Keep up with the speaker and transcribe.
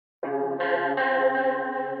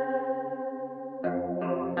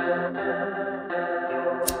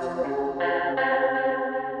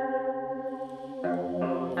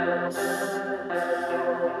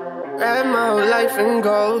life in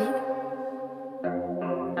gold.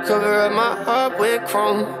 Cover up my heart with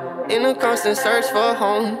chrome. In a constant search for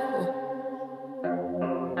home.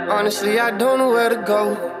 Honestly, I don't know where to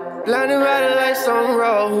go. Blinded by the lights on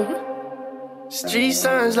road. Street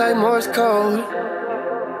signs like Morse code.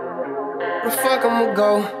 Where the fuck I'ma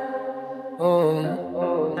go?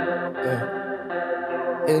 Yeah.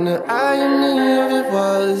 In the irony of it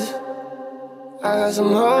was, I got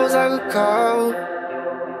some hoes I could call,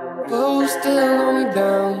 but who still hold me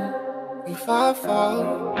down if I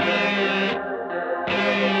fall?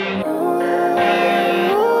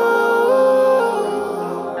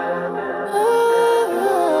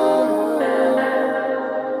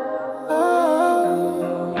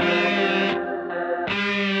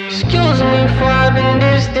 Excuse me for I've been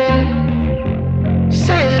distant.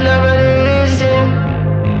 Say it's love but it isn't.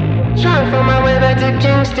 Trying to find my way back to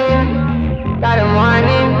Kingston. Got him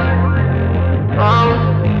whining.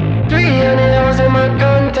 300 hours in my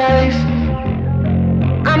contacts.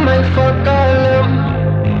 I might fuck all of them.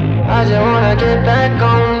 I just wanna get back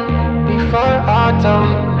home before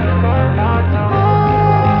autumn.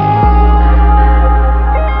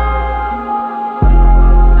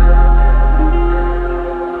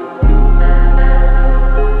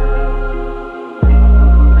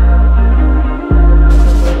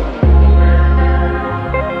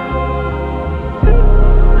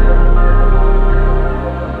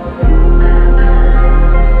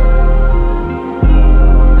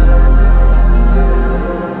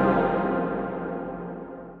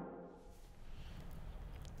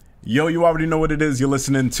 Yo, you already know what it is. You're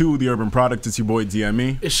listening to The Urban Product. It's your boy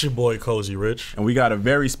DME. It's your boy DME Rich. And we got a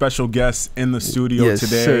very special guest in the studio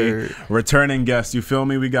today. Sir. Returning guest, you feel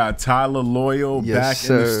me? We got Tyler Loyal back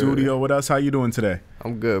in the studio with us. How you doing today?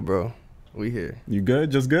 I'm good, bro. We here. You good?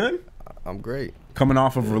 Just good? I'm great. Coming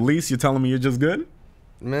off of release, you're telling me you're just good?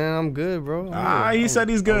 Man, I'm good, bro. He said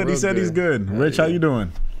he's good. He said he's good. Rich, how you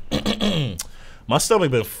doing? My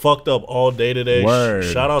stomach been fucked up all day today. Word.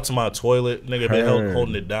 Shout out to my toilet. Nigga been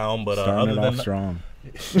holding it down. But other than that, strong.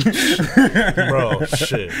 Bro,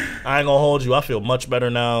 shit. I ain't gonna hold you. I feel much better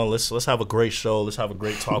now. Let's have a great show. Let's have a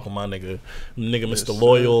great talk with my nigga Mr.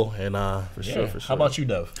 Loyal. And for sure. How about you,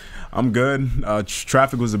 Dev? I'm good.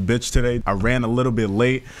 Traffic was a bitch today. I ran a little bit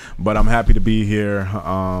late, but I'm happy to be here.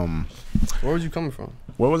 Where was you coming from?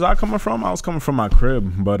 Where was I coming from? I was coming from my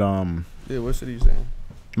crib, but Yeah, what city you saying?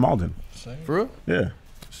 Malden. For real? Yeah.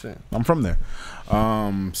 Shit. I'm from there.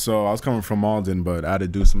 So I was coming from Malden, but I had to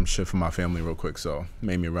do some shit for my family real quick, so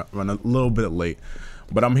made me run a little bit late.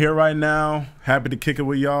 But I'm here right now, happy to kick it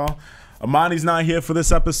with y'all. Amani's not here for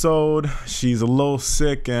this episode. She's a little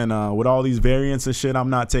sick, and with all these variants and shit,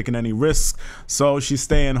 I'm not taking any risks. So she's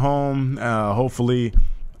staying home. Hopefully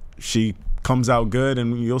she comes out good,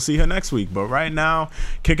 and you'll see her next week. But right now,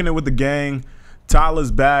 kicking it with the gang.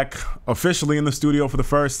 Tyler's back officially in the studio for the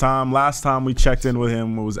first time. Last time we checked in with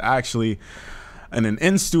him was actually in an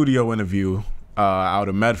in-studio interview out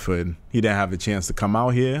of Medford. He didn't have the chance to come out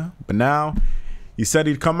here, but now he said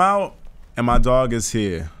he'd come out, and my dog is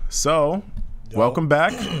here. So, welcome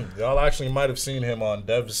back. Y'all actually might have seen him on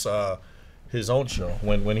Dev's his own show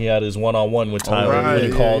when he had his one-on-one with Tyler.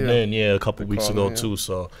 When he called in, a couple weeks ago too.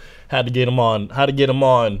 So had to get him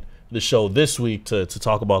on. The show this week to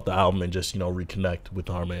talk about the album and just reconnect with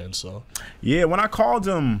our man. So yeah, when I called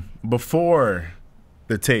him before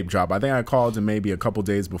the tape drop, I think I called him maybe a couple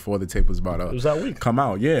days before the tape was about to that week. Come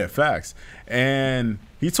out. Yeah, facts. And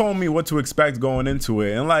he told me what to expect going into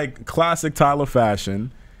it. And like classic Tyler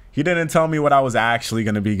fashion, he didn't tell me what I was actually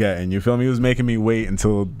going to be getting. You feel me? He was making me wait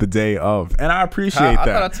until the day of. And I appreciate that.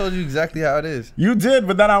 I thought I told you exactly how it is. You did,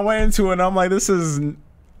 but then I went into it and I'm like, this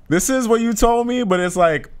is what you told me, but it's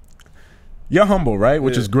like, you're humble, right?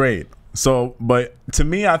 Which is great. So, but to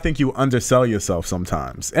me, I think you undersell yourself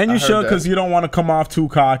sometimes. And you should, because you don't want to come off too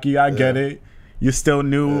cocky. I get it. You're still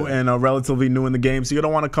new and relatively new in the game, so you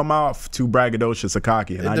don't want to come off too braggadocious or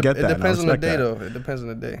cocky. And I get that. It depends on the day, though. It depends on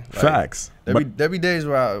the day. Like, facts. There be days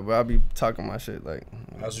where I'll be talking my shit, like,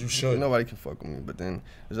 as you should. Nobody can fuck with me. But then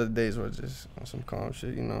there's other days where it's just on some calm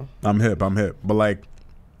shit, I'm hip. But like,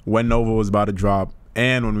 when Nova was about to drop,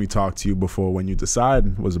 and when we talked to you before, when you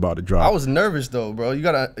decided was about to drop, I was nervous though, bro. You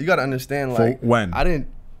gotta understand, like,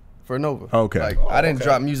 for Nova. Okay. Like, I didn't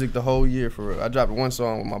drop music the whole year for real. I dropped one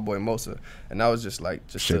song with my boy Mosa, and that was just like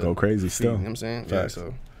shit go crazy still. You know what I'm saying? Facts. Yeah.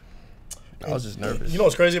 So I was just nervous. You know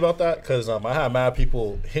what's crazy about that? Because I had mad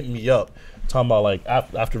people hitting me up talking about like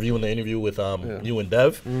after viewing the interview with you and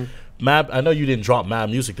Dev. Mad, I know you didn't drop mad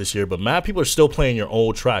music this year, but mad people are still playing your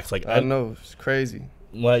old tracks. Like I know, it's crazy.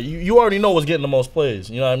 Like you already know what's getting the most plays.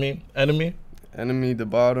 You know what I mean? Enemy. Enemy, the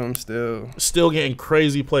bottom, still getting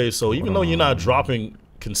crazy plays. So even though you're not dropping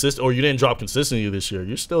consistent, or you didn't drop consistently this year,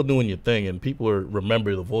 you're still doing your thing, and people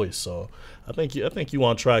remember the voice. So I think you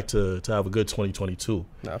on track to have a good 2022.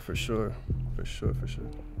 Nah, for sure.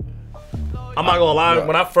 I'm not gonna lie.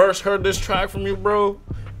 When I first heard this track from you, bro,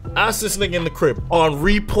 I asked this nigga in the crib on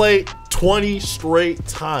replay 20 straight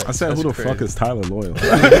times. I said, who the fuck is Tyler Loyal?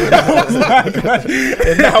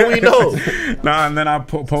 And now we know. Nah, and then I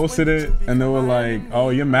posted it, and they were like, "Oh,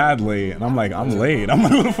 you're mad late," and I'm like, "I'm late." I'm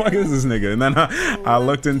like, "Who the fuck is this nigga?" And then I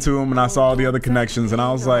looked into him, and I saw all the other connections, and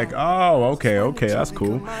I was like, "Oh, okay, that's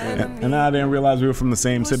cool." And then I didn't realize we were from the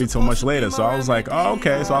same city till much later, so I was like, "Oh,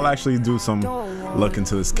 okay." So I'll actually do some look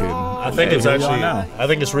into this kid. I think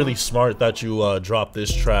it's really smart that you dropped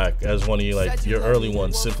this track as one of your early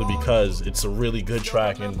ones, simply because it's a really good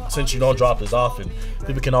track, and since you don't drop this often,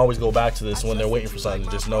 people can always go back to this when they're waiting for something.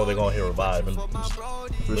 Just know they're gonna hear a vibe and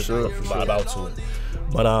vibe out to it.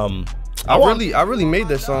 But I really made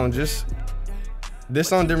this song. This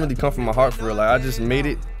song didn't really come from my heart for real. Like, I just made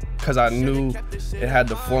it because I knew it had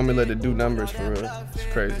the formula to do numbers for real. It's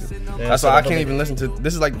crazy. That's why I can't even listen to.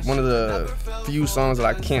 This is like one of the few songs that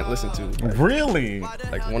I can't listen to. Like, really?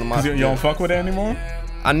 Like one of my. You don't fuck with it anymore?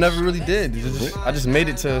 I never really did. I just made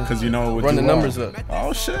it to run the numbers up.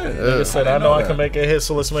 Oh shit! Nigga said, I know I can make a hit,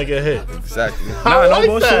 so let's make it a hit. Exactly. No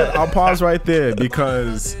bullshit. I'll pause right there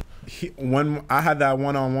because when I had that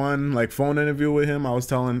one-on-one phone interview with him,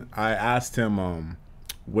 I asked him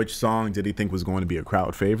which song did he think was going to be a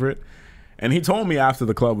crowd favorite. And he told me After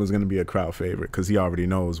the Club was going to be a crowd favorite because he already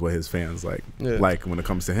knows what his fans like when it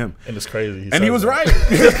comes to him. And it's crazy. He was right.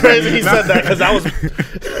 It's crazy he said that because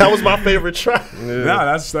that was my favorite track. Yeah.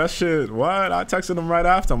 Nah, that shit. What? I texted him right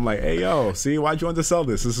after. I'm like, hey, yo, see, why'd you undersell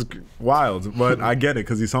this? This is wild. But I get it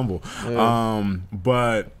because he's humble. Yeah.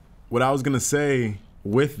 But what I was going to say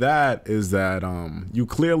with that is that you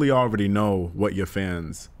clearly already know what your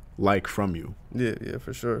fans like from you. Yeah,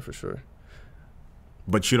 for sure.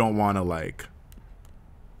 But you don't want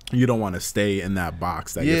to stay in that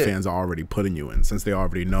box that your fans are already putting you in, since they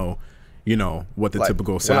already know, what the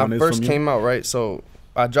typical sound is from you. When I first came out, right? So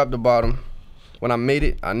I dropped the bottom. When I made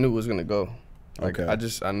it, I knew it was gonna go.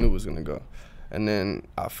 I knew it was gonna go. And then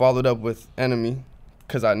I followed up with Enemy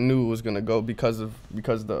because I knew it was gonna go because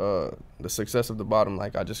the success of the bottom.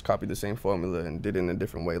 Like, I just copied the same formula and did it in a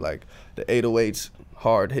different way. Like the 808s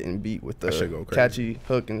hard hitting beat with the catchy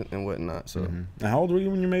hook and whatnot. So. And how old were you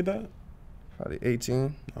when you made that? Probably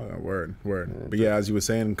 18. Oh, word. But yeah, as you were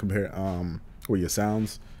saying, compare with your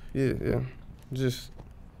sounds. Yeah. Just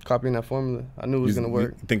copying that formula. I knew it was gonna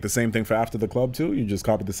work. You think the same thing for After the Club too? You just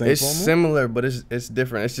copied the same formula? It's similar, but it's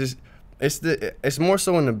different. It's more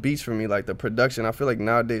so in the beats for me, like the production. I feel like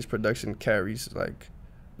nowadays production carries like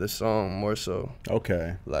the song more so.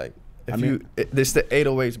 Okay. Like it's the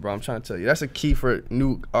 808s, bro. I'm trying to tell you, that's a key for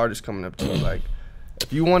new artists coming up too. Like,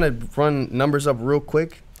 if you want to run numbers up real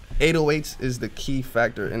quick, 808s is the key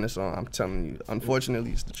factor in the song. I'm telling you.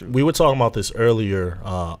 Unfortunately, it's the truth. We were talking about this earlier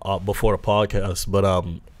before the podcast, but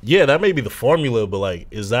yeah, that may be the formula. But like,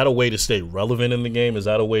 is that a way to stay relevant in the game? Is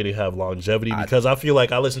that a way to have longevity? Because I feel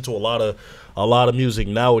like I listen to a lot of music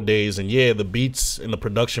nowadays, and yeah, the beats and the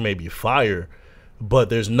production may be fire,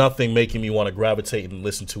 but there's nothing making me want to gravitate and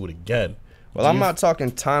listen to it again. Well, I'm not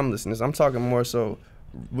talking timelessness. I'm talking more so,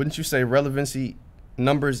 wouldn't you say relevancy,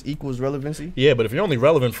 numbers equals relevancy? Yeah, but if you're only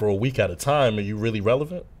relevant for a week at a time, are you really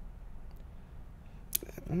relevant?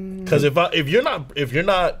 Because if you're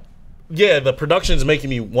not, yeah, the production's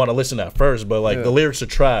making me want to listen at first, but like the lyrics are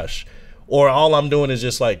trash, or all I'm doing is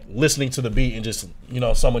just like listening to the beat and just,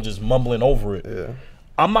 someone just mumbling over it. Yeah.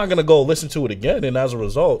 I'm not gonna go listen to it again, and as a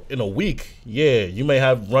result, in a week, you may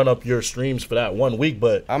have run up your streams for that 1 week,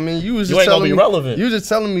 but I mean, you ain't gonna be relevant. You just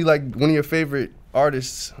telling me like one of your favorite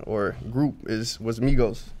artists or group was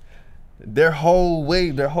Migos. Their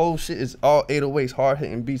whole shit is all 808s, hard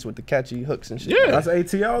hitting beats with the catchy hooks and shit. Yeah, that's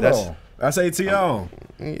ATL though. That's ATL.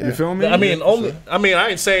 Yeah. You feel me? I mean, I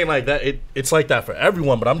ain't saying like that. It's like that for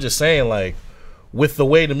everyone, but I'm just saying like, with the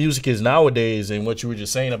way the music is nowadays and what you were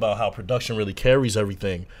just saying about how production really carries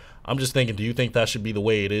everything, I'm just thinking, do you think that should be the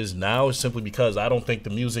way it is now? Simply because I don't think the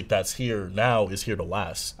music that's here now is here to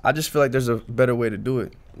last. I just feel like there's a better way to do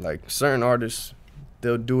it. Like, certain artists,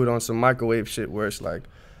 they'll do it on some microwave shit where it's like,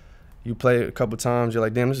 you play it a couple times, you're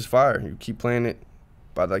like, damn, this is fire. You keep playing it.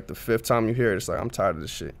 By like the 5th time you hear it, it's like, I'm tired of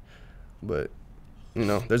this shit. But,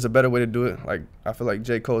 there's a better way to do it. Like, I feel like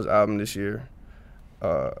J. Cole's album this year,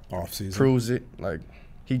 Off-season, proves it. Like,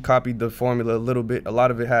 he copied the formula a little bit. A lot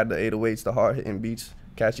of it had the 808s, the hard hitting beats,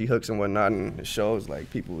 catchy hooks and whatnot, and it shows like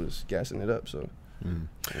people was gassing it up. So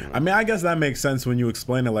I mean, I guess that makes sense when you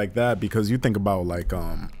explain it like that, because you think about like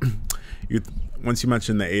once you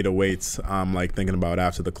mention the 808s, I'm like thinking about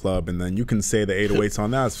After the Club, and then you can say the 808s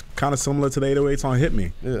on that. It's kind of similar to the 808s on Hit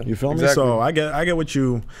Me. Yeah, you feel exactly. me? So I get what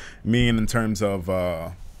you mean in terms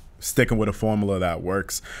of sticking with a formula that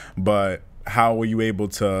works. But how were you able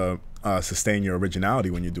to sustain your originality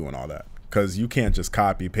when you're doing all that? Because you can't just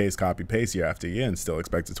copy paste year after year and still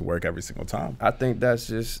expect it to work every single time. I think that's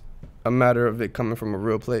just a matter of it coming from a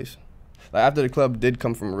real place. Like After the Club did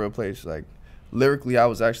come from a real place. Like lyrically, I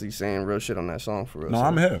was actually saying real shit on that song for real. No, so,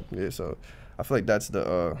 I'm hip. Yeah, so I feel like that's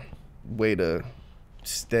the way to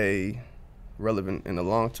stay relevant in the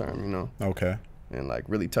long term, you know. Okay. And like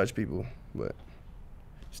really touch people, but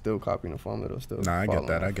still copying the formula though. Still. Nah, I get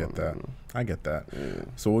that. I get that. I get that.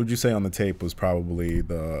 So what would you say on the tape was probably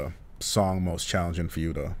the song most challenging for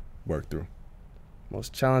you to work through?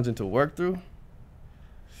 Most challenging to work through?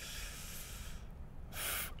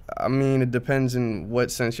 I mean, it depends in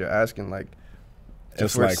what sense you're asking. Like,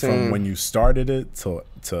 just like from when you started it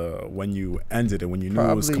to when you ended it, when you knew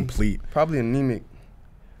it was complete. Probably Anemic.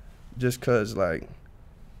 Just because, like,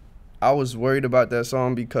 I was worried about that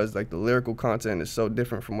song because, like, the lyrical content is so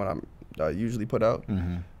different from what I usually put out.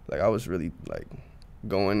 Like, I was really, like,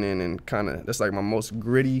 going in and kind of, that's, like, my most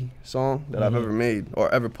gritty song that I've ever made,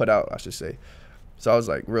 or ever put out, I should say. So I was,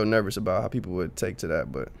 like, real nervous about how people would take to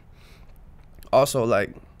that. But also,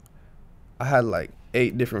 like, I had, like,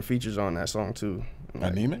 8 different features on that song, too.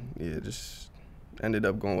 Like, Anemic? Yeah, just ended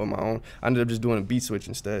up going with my own. I ended up just doing a beat switch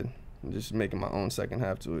instead and just making my own second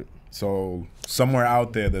half to it. So somewhere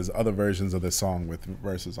out there's other versions of this song with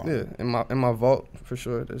verses on it. Yeah, in my vault, for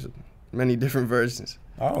sure. There's many different versions.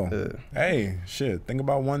 Oh, hey, shit. Think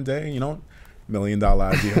about one day, you know, $1 million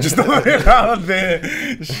idea. Just throwing it out there.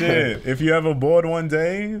 Shit. If you ever bored one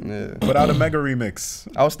day, put out a mega remix.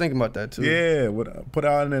 I was thinking about that too. Yeah, put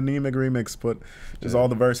out an anemic remix. Put just all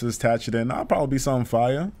the verses, attach it in. That'll probably be something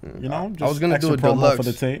fire. You know, just I was gonna do a promo deluxe for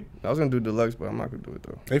the tape. I was gonna do deluxe, but I'm not gonna do it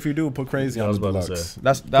though. If you do, put crazy on the deluxe.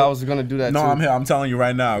 I was gonna do that. No, too. I'm here. I'm telling you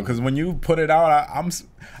right now, because when you put it out,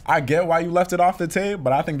 I get why you left it off the tape,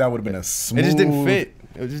 but I think that would have been a smooth. It just didn't fit.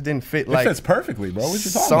 It just didn't fit. Like, it fits perfectly, bro. What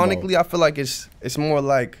you talking sonically, about? I feel like it's more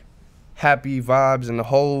like happy vibes, and the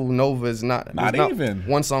whole Nova is not even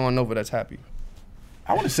one song on Nova that's happy.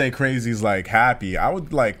 I want to say Crazy's like happy. I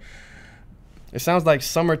would like. It sounds like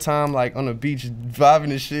summertime, like on the beach,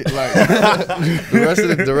 vibing and shit. Like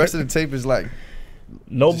the rest of the tape is like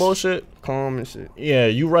no bullshit, calm and shit. Yeah,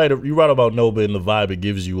 you right about Nova and the vibe it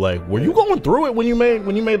gives you. Like, were you going through it when you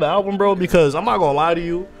made the album, bro? Because I'm not gonna lie to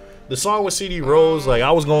you. The song with CD Rose, like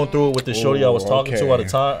I was going through it with the shorty I was talking to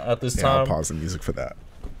at this time. I'll pause the music for that.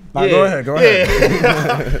 Nah, go ahead.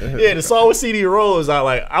 Yeah, the song with CD Rose,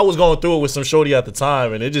 I was going through it with some shorty at the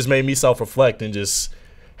time, and it just made me self-reflect and just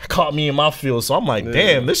caught me in my feels. So I'm like,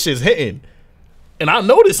 damn, this shit's hitting. And I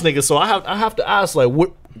know this nigga, so I have to ask, like,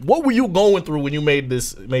 what were you going through when you made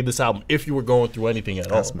this album, if you were going through anything at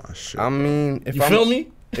all? That's my shit. I mean, you feel me?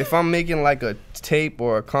 If I'm making like a tape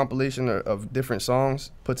or a compilation of different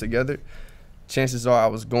songs put together, chances are I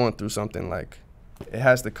was going through something. Like, it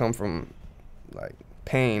has to come from like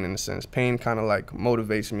pain, in a sense. Pain kind of like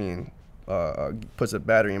motivates me and puts a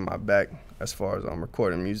battery in my back as far as I'm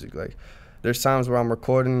recording music. Like, there's times where I'm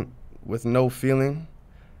recording with no feeling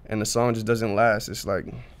and the song just doesn't last. It's like,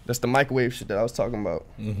 that's the microwave shit that I was talking about.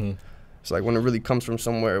 It's like when it really comes from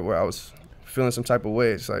somewhere where I was feeling some type of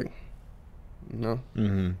way, it's like, you know,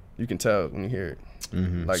 you can tell when you hear it.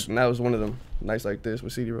 Like, and that was one of them. Nights Like This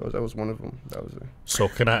with CD Rose, that was one of them. That was it. So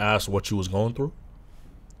can I ask what you was going through?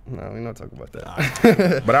 No, we're not talking about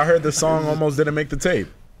that. But I heard the song almost didn't make the tape.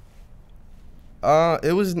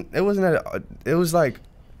 It was like,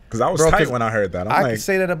 because I was tight when I heard that. I could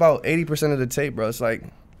say that about 80% of the tape, bro. It's like,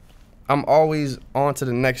 I'm always on to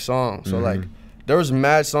the next song. So like, there was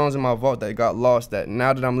mad songs in my vault that got lost that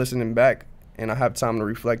now that I'm listening back and I have time to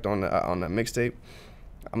reflect on that mixtape,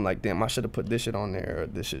 I'm like, damn, I should have put this shit on there, or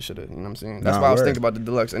this shit should have, you know what I'm saying? That's why I was thinking about the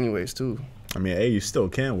deluxe anyways, too. I mean, hey, you still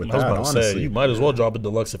can with that, I was about to honestly. say, you might as well drop a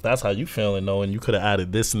deluxe if that's how you feeling, though, and you could have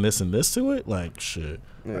added this and this and this to it. Like, shit,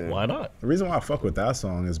 like, why not? The reason why I fuck with that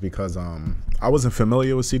song is because I wasn't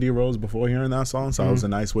familiar with CD Rose before hearing that song, so it was a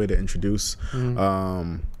nice way to introduce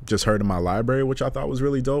just heard in my library, which I thought was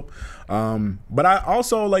really dope. But I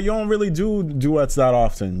also, like, you don't really do duets that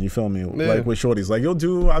often, you feel me? Like with shorties. Like,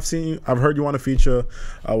 I've heard you want to feature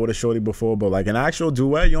with a shorty before, but like an actual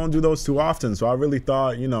duet, you don't do those too often. So I really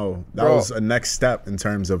thought, you know, that was a next step in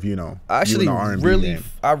terms of, you know, I actually you and the R&B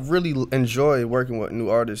I really enjoy working with new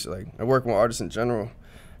artists, like, and working with artists in general.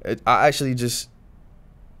 I actually just,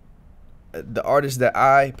 the artists that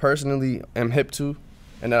I personally am hip to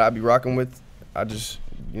and that I be rocking with, I just,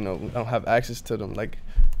 you know, don't have access to them, like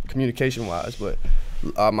communication wise. But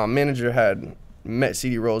my manager had met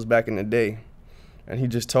CD Rose back in the day, and he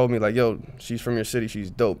just told me like, yo, she's from your city, she's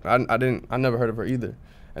dope. I never heard of her either.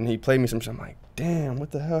 And he played me some shit. I'm like, damn,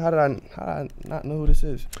 what the hell? How did I not know who this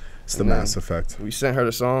is? It's the Mass Effect. We sent her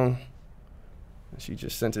the song, and she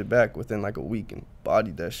just sent it back within like a week and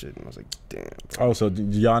bodied that shit. And I was like, damn. Bro. Oh, so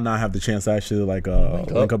did y'all not have the chance to actually like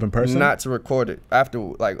link up in person? Not to record it. After,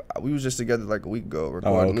 like, we was just together like a week ago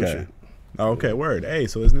recording new shit. Okay, word. Hey,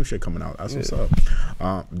 so there's new shit coming out. That's what's up.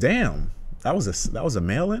 Damn, that was a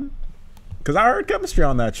mail-in. Cause I heard chemistry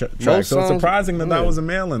on that track, so it's surprising that that was a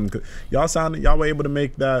mail-in. Y'all were able to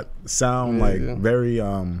make that sound like very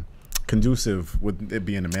conducive with it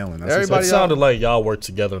being a mail-in. It sounded like y'all worked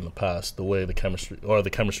together in the past, the way the chemistry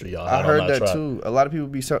y'all had. I heard on that track. too. A lot of people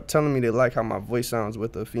be telling me they like how my voice sounds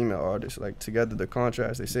with a female artist. Like together, the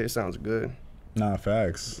contrast, they say it sounds good. Nah,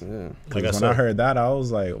 facts. Yeah. Like when I heard that, I was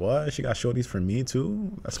like, what? She got shorties for me too?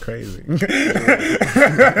 That's crazy. Because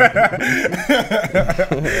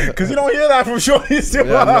you don't hear that from shorties too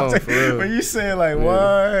often. When you say like,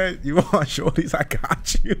 what? You want shorties? I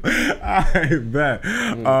got you. I bet.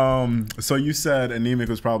 So you said Anemic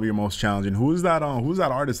was probably your most challenging. Who's that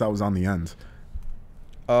artist that was on the end?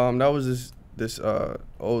 That was this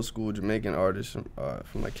old school Jamaican artist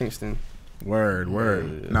from like Kingston. Word.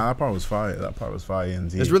 Yeah. Nah, that part was fire.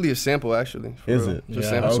 Indeed. It's really a sample, actually. Is it? Just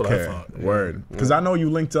sample. Okay. Word. Because I know you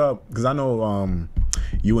linked up. Because I know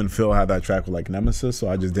you and Phil had that track with like Nemesis. So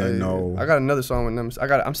I just didn't know. I got another song with Nemesis.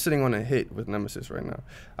 I'm sitting on a hit with Nemesis right now.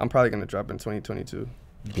 I'm probably gonna drop in 2022.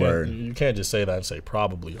 You can't just say that and say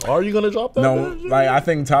probably. Are you gonna drop that? No, like I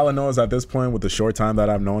think Tyler knows at this point with the short time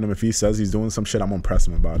that I've known him, if he says he's doing some shit, I'm gonna press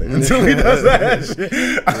him about it. Until he does that shit,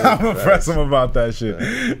 I'm gonna press him about that shit.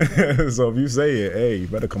 So if you say it, hey, you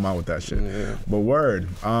better come out with that shit. Yeah. But word,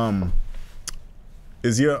 are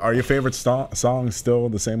your favorite songs still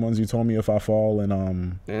the same ones you told me, If I Fall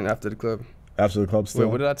and After the Club? After the Club still.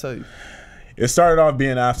 Wait, what did I tell you? It started off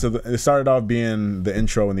being the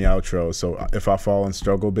intro and the outro. So If I Fall and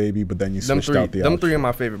Struggle Baby, but then you switched out the outro. Them three are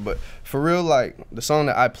my favorite, but for real, like the song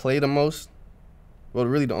that I play the most, well,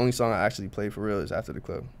 really the only song I actually play for real is After the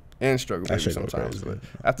Club and Struggle Baby sometimes. But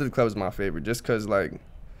After the Club is my favorite, just cause like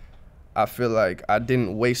I feel like I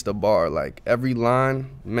didn't waste a bar. Like every line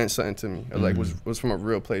meant something to me. Or, like was from a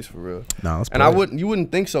real place for real. No, and you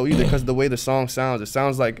wouldn't think so either, because the way the song sounds, it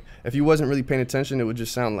sounds like if you wasn't really paying attention, it would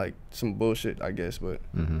just sound like some bullshit, I guess. But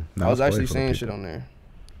I was actually saying shit on there.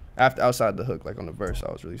 Outside the hook, like on the verse,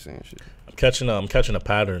 I was really saying shit. I'm catching a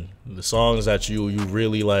pattern. The songs that you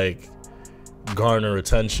really like garner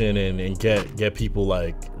attention and get people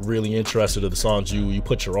like really interested in the songs you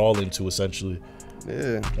put your all into, essentially.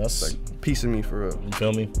 Yeah, that's like a piece of me for real. You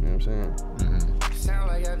feel me? You know what I'm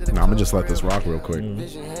saying? Nah, I'm gonna just let this rock real quick.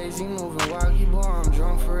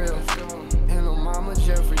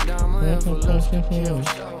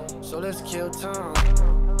 So let's kill time.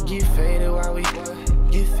 Get faded while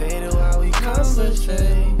we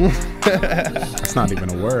conversate. That's not even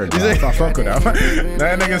a word. I fuck with that.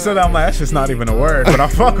 That nigga said that, I'm like, that's just not even a word, but I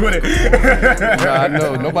fuck with it. Nah, I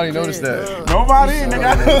know. Nobody noticed that. Nobody?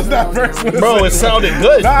 Nigga, knows that first one. Bro, it sounded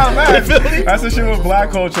good. Nah, man. That's the shit with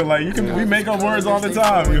black culture. Like, we make up words all the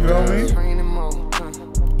time. You feel me?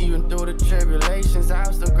 Even through the tribulations,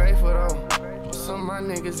 I'm still grateful though. Some of my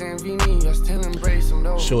niggas envy me, I still embrace them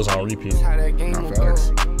though. Shit was on repeat. How that game will go.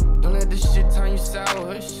 Don't let this shit turn you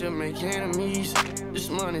sour, it should make enemies. This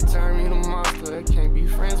money turn me to monster, I can't be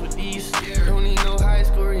friends with these. Don't need no high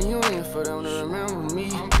school reunion for them to remember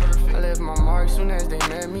me. I left my mark soon as they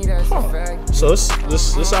met me, that's a fact. So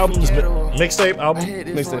this album's been mixtape's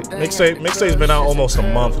been out almost a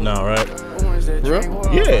month now, right?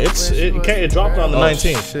 Yeah, it dropped on the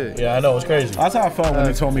 19th. Shit. Yeah, I know, it's crazy. That's how I felt when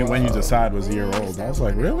you told me When You Decide was a year old. I was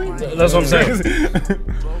like, really? That's what I'm saying.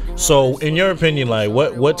 So, in your opinion, like,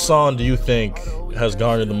 what song do you think has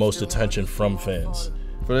garnered the most attention from fans?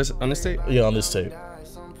 For this on this tape? Yeah, on this tape.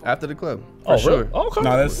 After the Club. Oh, sure. Really? Oh, okay.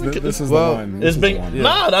 No, this is the one. It's been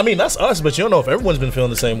nah. I mean, that's us, but you don't know if everyone's been feeling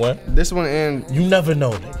the same way. This one and you never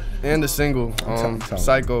know, nigga. And the single,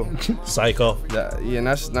 Psycho. Psycho. Yeah, and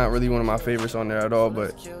that's not really one of my favorites on there at all.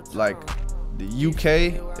 But like, the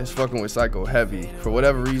UK is fucking with Psycho heavy for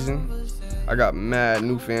whatever reason. I got mad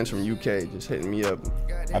new fans from UK just hitting me up.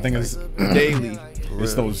 I think it's daily.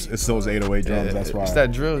 It's those 808 drums. That's why. It's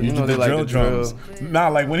that drill. You know they like the drums. Nah,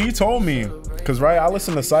 like when he told me, cause right, I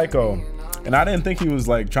listened to Psycho, and I didn't think he was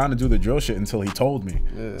like trying to do the drill shit until he told me.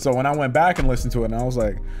 Yeah. So when I went back and listened to it, and I was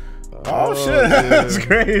like, Oh shit, that's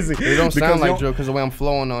crazy. It don't sound like drill because the way I'm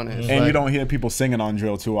flowing on it. And like, you don't hear people singing on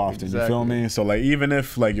drill too often. Exactly. You feel me? So like even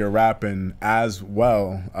if like you're rapping as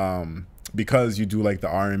well, because you do like the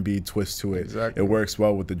R&B twist to it, it works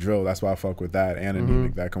well with the drill. That's why I fuck with that and the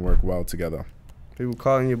music. That can work well together. People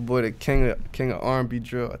calling your boy the king of R&B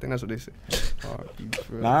drill. I think that's what they say. R&B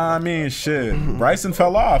drill. Nah, I mean shit. Bryson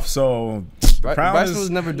fell off, so Bryson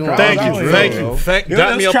was never doing. Thank you.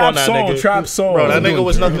 Got me up on that nigga. Trap soul, bro. That nigga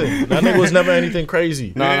was nothing. That nigga was never anything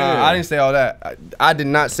crazy. No, I didn't say all that. I did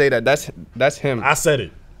not say that. That's him. I said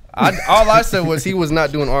it. All I said was he was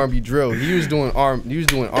not doing R&B drill. He was doing R&B.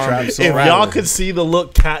 If y'all could see the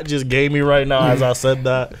look Kat just gave me right now as I said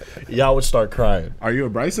that, y'all would start crying. Are you a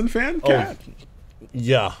Bryson fan, Kat?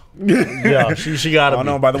 Yeah. Yeah, she got it. I don't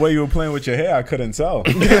know. By the way you were playing with your hair, I couldn't tell.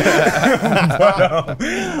 but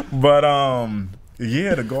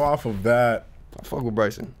yeah, to go off of that, I fuck with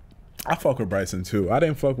Bryson. I fuck with Bryson too. I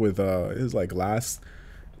didn't fuck with his like last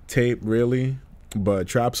tape really, but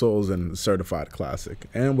Trap Soul's and certified classic.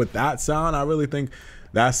 And with that sound, I really think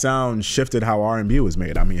that sound shifted how R&B was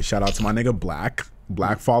made. I mean, shout out to my nigga Black.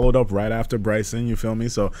 Black followed up right after Bryson. You feel me?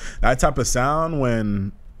 So that type of sound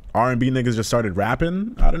when R&B niggas just started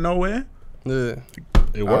rapping out of nowhere. Yeah,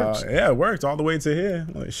 it works. Yeah, it worked all the way to here.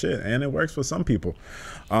 Like shit, and it works for some people.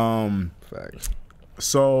 Facts.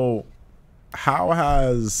 So, how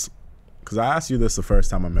has? Because I asked you this the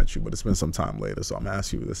first time I met you, but it's been some time later, so I'm gonna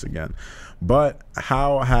ask you this again. But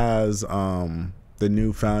how has the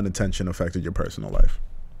newfound attention affected your personal life?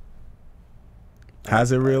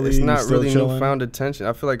 Has it really? It's not really chilling? newfound attention.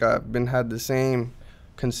 I feel like I've had the same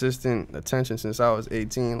consistent attention since I was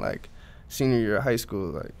 18, like senior year of high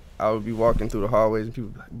school. Like I would be walking through the hallways and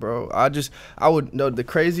people be like, bro, I would know the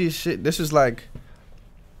craziest shit. This is like,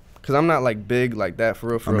 cause I'm not like big like that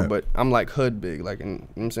for real, but I'm like hood big, like in, you know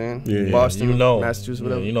what I'm saying? Yeah, Boston, you know, Massachusetts,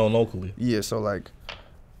 whatever. Yeah, you know locally. Yeah, so like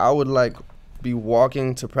I would like be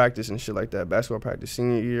walking to practice and shit like that, basketball practice,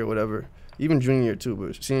 senior year, whatever, even junior year too,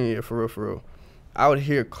 but senior year for real. I would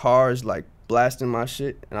hear cars like blasting my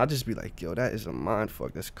shit, and I'd just be like, yo, that is a mind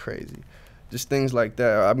fuck. That's crazy. Just things like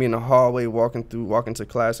that. I'd be in the hallway walking to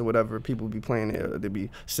class or whatever. People would be playing there. They'd be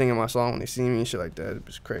singing my song when they see me and shit like that. It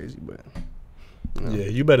was crazy, but. You know. Yeah,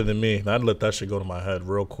 you better than me. I'd let that shit go to my head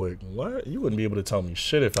real quick. What? You wouldn't be able to tell me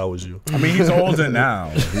shit if I was you. I mean, he's older now.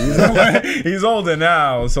 He's older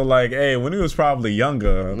now. So, like, hey, when he was probably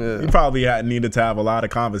younger, he probably needed to have a lot of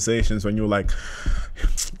conversations when you were like,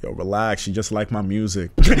 yo, relax. She just like my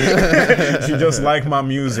music. She just like my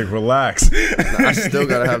music. Relax. I still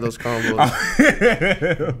got to have those combos.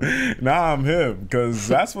 Nah, I'm hip. Because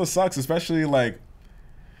that's what sucks, especially, like,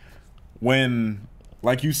 when...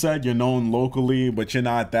 Like you said, you're known locally, but you're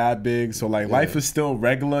not that big. So, like, life is still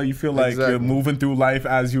regular. You feel like you're moving through life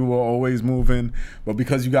as you were always moving. But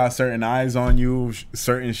because you got certain eyes on you,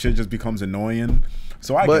 certain shit just becomes annoying.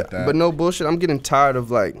 So, I get that. But no bullshit. I'm getting tired of,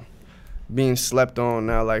 like, being slept on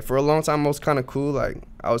now. Like, for a long time, I was kind of cool. Like,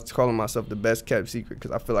 I was calling myself the best kept secret because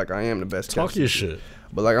I feel like I am the best kept secret. Talk your shit.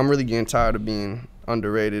 But, like, I'm really getting tired of being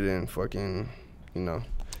underrated and fucking, you know.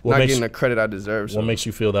 What not getting the credit I deserve. So. What makes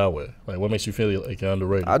you feel that way? Like, what makes you feel like you're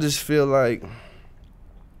underrated? I just feel like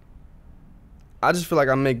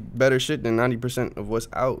I make better shit than 90% of what's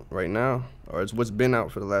out right now, or it's what's been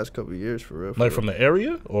out for the last couple of years, for real. Like from the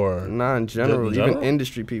area, or nah, in general, even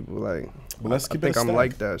industry people. Like, well, let's keep I think I'm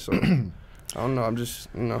like that. So I don't know. I'm just,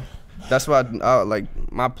 you know, that's why I like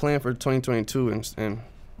my plan for 2022 and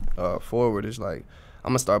forward is like I'm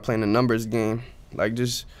gonna start playing the numbers game, like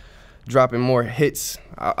just dropping more hits.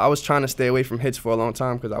 I was trying to stay away from hits for a long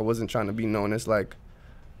time because I wasn't trying to be known as like,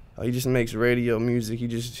 oh, he just makes radio music. He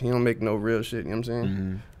don't make no real shit. You know what I'm saying?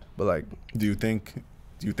 Mm-hmm. But like, do you think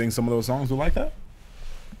some of those songs were like that?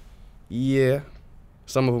 Yeah,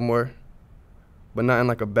 some of them were, but not in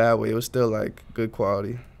like a bad way. It was still like good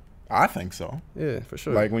quality. I think so. Yeah, for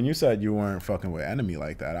sure. Like when you said you weren't fucking with Enemy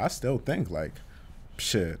like that, I still think like,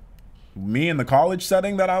 shit. Me in the college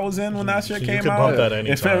setting that I was in when that shit came out,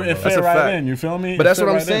 it fit right in. You feel me? But that's what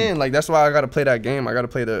I'm saying. Like that's why I gotta play that game. I gotta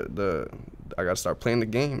play I gotta start playing the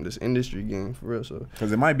game, this industry game for real. So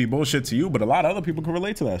because it might be bullshit to you, but a lot of other people can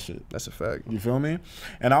relate to that shit. That's a fact. You feel me?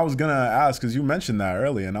 And I was gonna ask because you mentioned that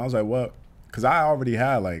earlier, and I was like, what? Because I already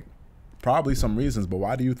had like probably some reasons, but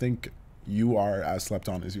why do you think you are as slept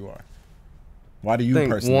on as you are? Why do you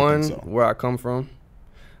personally think so? Where I come from.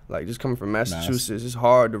 Like, just coming from Massachusetts, it's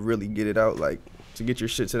hard to really get it out. Like, to get your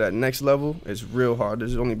shit to that next level, it's real hard.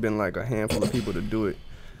 There's only been, like, a handful of people to do it.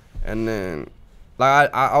 And then,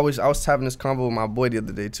 like, I was having this convo with my boy the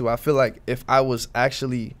other day, too. I feel like if I was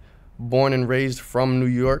actually born and raised from New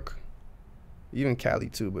York, even Cali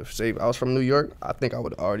too. But say if I was from New York, I think I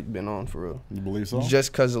would have already been on for real. You believe so?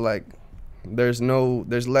 Just cause of like, there's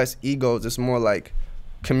less egos. It's more like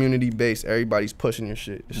community based. Everybody's pushing your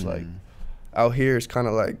shit. It's like out here, it's kind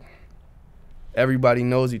of like everybody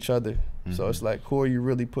knows each other. So it's like, who are you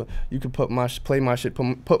really you could play my shit,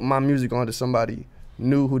 put my music onto somebody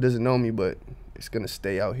new who doesn't know me, but it's gonna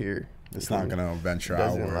stay out here. It's not gonna venture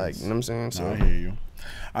outwards. Like, you know what I'm saying? So I hear you.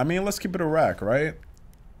 I mean, let's keep it a rack, right?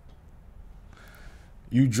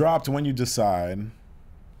 You dropped When You Decide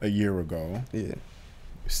a year ago. Yeah.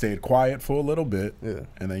 Stayed quiet for a little bit. Yeah.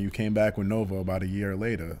 And then you came back with Nova about a year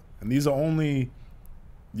later. And these are only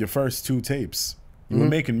your first 2 tapes. You were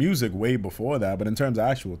making music way before that, but in terms of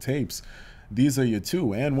actual tapes, these are your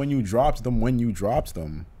 2. And when you dropped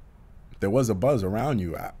them, there was a buzz around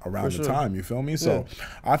you around the time, you feel me? So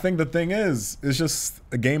I think the thing is, it's just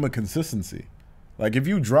a game of consistency. Like if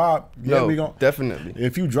you drop, definitely.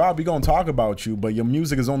 If you drop, we're gonna talk about you, but your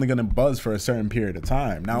music is only gonna buzz for a certain period of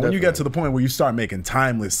time. Now, when you get to the point where you start making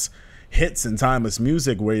timeless hits and timeless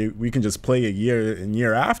music where we can just play a year and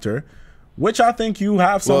year after, which I think you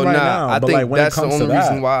have some now. I but think like when that's it comes the only to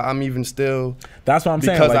reason why I'm even still. That's what I'm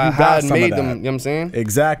saying. Because like, I you got had some made of them. that. You know what I'm saying?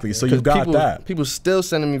 Exactly. So you got that. People still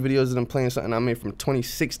sending me videos of them playing something I made from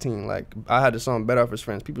 2016. Like I had the song "Better Off as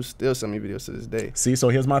Friends." People still send me videos to this day. See, so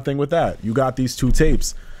here's my thing with that. You got these 2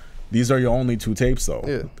 tapes. These are your only 2 tapes, though.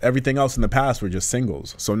 Yeah. Everything else in the past were just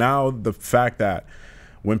singles. So now the fact that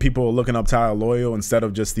when people are looking up Tyler Loyal, instead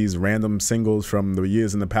of just these random singles from the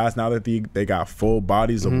years in the past, now that they got full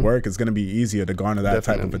bodies of work, it's going to be easier to garner that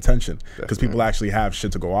type of attention because people actually have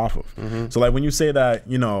shit to go off of. So like when you say that,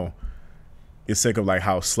 you know, you're sick of like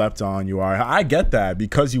how slept on you are, I get that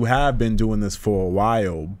because you have been doing this for a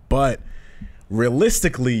while, but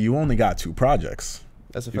realistically, you only got 2 projects.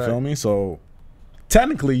 That's a fact. You feel me? So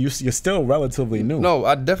technically, you're still relatively new. No,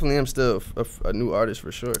 I definitely am still a new artist for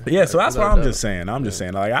sure. Yeah, so that's what I'm just saying. I'm just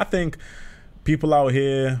saying, like, I think people out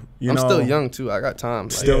here, I'm still young too. I got time.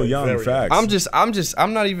 Like, still young, facts.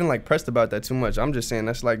 I'm not even like pressed about that too much. I'm just saying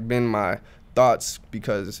that's like been my thoughts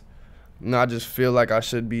because I just feel like I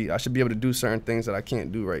should be able to do certain things that I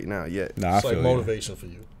can't do right now yet. Nah, it's like motivation for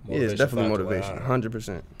you. Yeah, it's definitely motivation,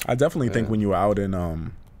 100%. I definitely think when you were out in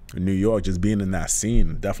New York, just being in that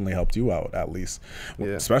scene definitely helped you out, at least. Yeah.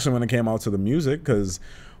 Especially when it came out to the music, because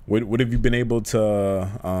would have you been able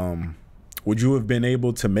to would you have been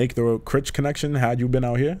able to make the Critch connection had you been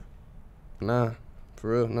out here? Nah,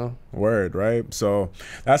 for real, no. Word, right? So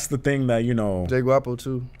that's the thing that, you know, Jay Guapo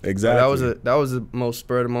too. Exactly. Like, that was the most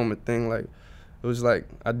spur of the moment thing. Like it was like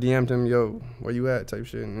I DM'd him, yo, where you at type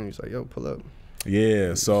shit, and he's like, yo, pull up.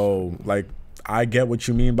 Yeah, so like I get what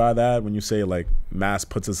you mean by that when you say like mass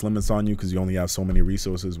puts its limits on you because you only have so many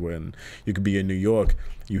resources. When you could be in New York,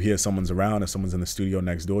 you hear someone's around and someone's in the studio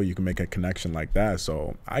next door, you can make a connection like that.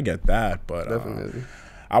 So I get that, but definitely.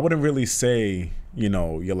 I wouldn't really say, you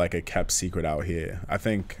know, you're like a kept secret out here. I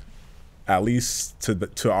think at least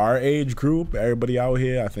to our age group, everybody out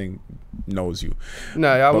here, I think knows you. No,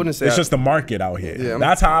 I wouldn't say it's just the market out here. Yeah,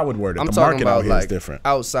 that's how I would word it. The market out here is different.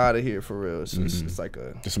 Outside of here, for real, it's like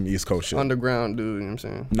just some East Coast shit. Underground dude. You know what I'm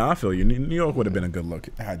saying? Nah, I feel you. New York would have been a good look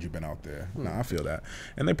had you been out there. Nah, I feel that.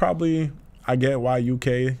 And they probably, I get why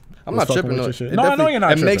UK. I'm not tripping. No, I know you're not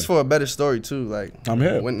tripping. It makes for a better story too. Like I'm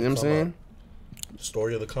here. You know what I'm saying?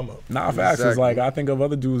 Story of the come up. Nah, facts. Exactly. It's like I think of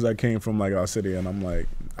other dudes that came from like our city, and I'm like,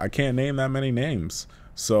 I can't name that many names.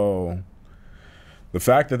 So the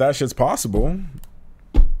fact that that shit's possible,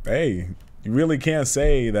 hey, you really can't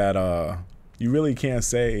say that. You really can't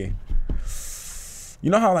say.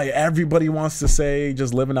 You know how like everybody wants to say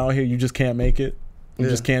just living out here, you just can't make it. You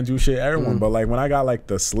just can't do shit, everyone. But like when I got like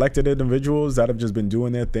the selected individuals that have just been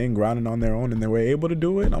doing their thing, grinding on their own, and they were able to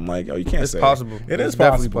do it, I'm like, yo, you can't say possible. It's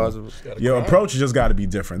definitely possible. Your approach just got to be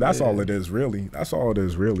different. That's all it is, really. That's all it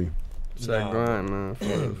is, really. It's that grind, man.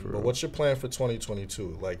 But what's your plan for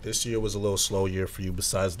 2022? Like this year was a little slow year for you.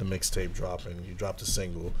 Besides the mixtape dropping, you dropped a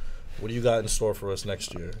single. What do you got in store for us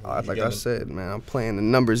next year? Like I said, man, I'm playing the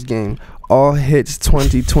numbers game. All hits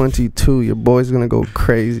 2022. Your boy's gonna go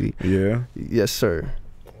crazy. Yeah. Yes, sir.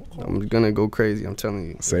 I'm gonna go crazy. I'm telling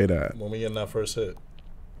you. Say that. When we getting that first hit?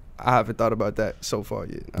 I haven't thought about that so far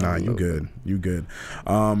yet. Nah, you good. You good.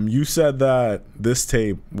 You said that this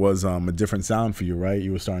tape was a different sound for you, right?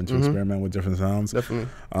 You were starting to experiment with different sounds. Definitely.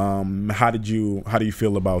 How do you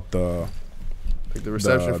feel about the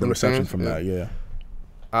reception from that? Yeah.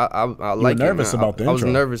 I like it. Nervous about the intro. I was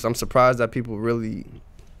nervous. I'm surprised that people really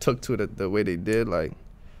took to it the way they did. Like,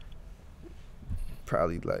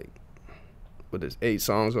 probably like, there's 8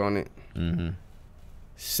 songs on it.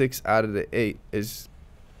 6 out of the 8 is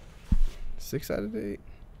 6 out of the 8.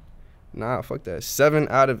 Nah, fuck that. 7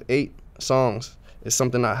 out of 8 songs is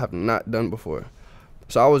something I have not done before.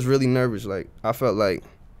 So I was really nervous. Like, I felt like,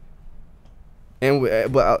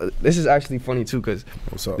 this is actually funny too, because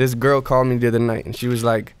this girl called me the other night and she was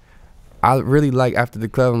like, I really like, after the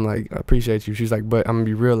club, I'm like, I appreciate you. She's like, but I'm gonna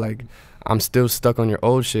be real, like, I'm still stuck on your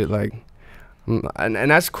old shit. Like, and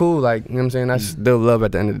that's cool. Like, you know what I'm saying? That's still love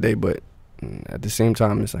at the end of the day. But at the same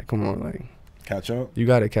time, it's like, come on, like, catch up. You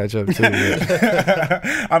gotta catch up too.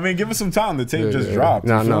 I mean, give us some time. The tape just dropped.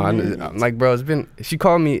 No, I'm like, bro, it's been. She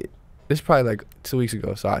called me. This is probably like 2 weeks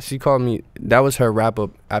ago. So she called me. That was her wrap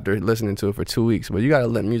up after listening to it for 2 weeks. But you gotta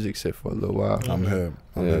let music sit for a little while. I'm hip.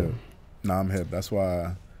 I'm hip. Nah, I'm hip. That's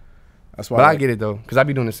why. But I get it though, cause I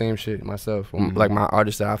be doing the same shit myself. Like my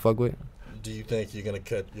artists that I fuck with. Do you think you're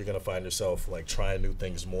gonna find yourself like trying new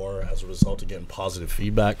things more as a result of getting positive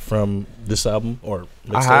feedback from this album or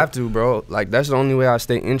mixtape? I have to, bro. Like, that's the only way I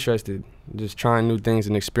stay interested. Just trying new things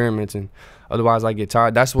and experimenting. Otherwise, I get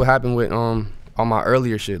tired. That's what happened with all my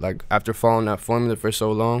earlier shit. Like, after following that formula for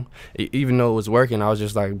so long, even though it was working, I was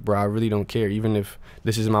just like, bro, I really don't care. Even if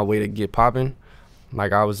this is my way to get popping,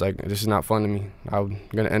 like, I was like, this is not fun to me. I'm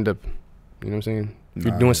gonna end up, you know what I'm saying? If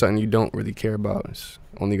you're doing something you don't really care about, it's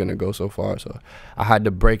only gonna go so far. So I had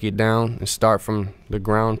to break it down and start from the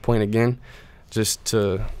ground point again, just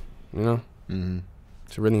to, you know,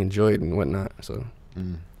 to really enjoy it and whatnot. So,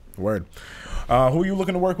 Word. Who are you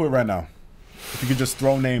looking to work with right now? If you could just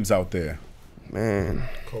throw names out there. Man.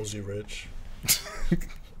 Cozy Rich.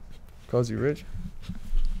 Cozy Rich?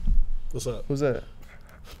 What's up? Who's that?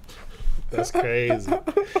 That's crazy.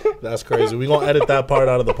 That's crazy. We gonna edit that part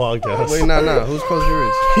out of the podcast. Wait, nah. Who's Cozy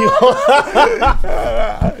Rich?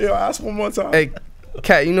 Yo, ask one more time. Hey,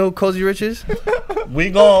 Kat, you know who Cozy Rich is?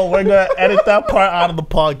 We're gonna edit that part out of the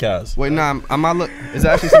podcast. Wait, nah. Is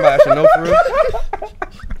that actually somebody I should know for real?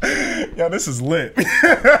 Yo, this is lit. Yo,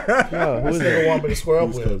 who is that? Want me to square up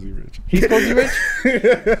with? Cozy Rich. He's Cozy Rich?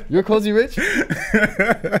 You're Cozy Rich?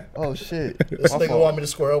 Oh, shit. This nigga want me to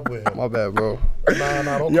square up with him. My bad, bro.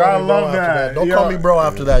 Nah, don't Yo, call I me bro love after that. that. Don't Yo. call me bro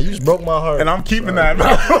after that. You just broke my heart. And I'm keeping that.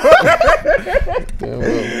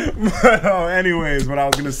 But, anyways, what I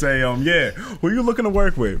was gonna say, yeah, who you looking to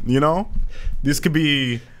work with? You know, this could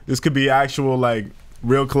be actual like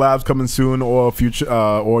real collabs coming soon, or future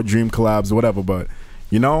or dream collabs or whatever. But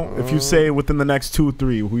you know, if you say within the next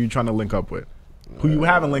 2-3, who you trying to link up with? Who you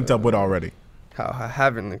haven't linked up with already? How I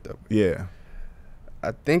haven't linked up with? Yeah.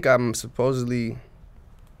 I think I'm supposedly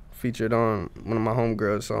featured on one of my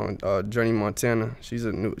homegirls on Journey Montana. She's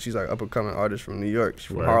like up and coming artist from New York. She's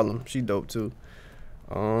from Harlem. She dope too.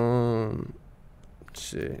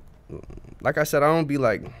 Shit. Like I said, I don't be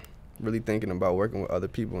like really thinking about working with other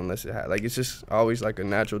people unless like it's just always like a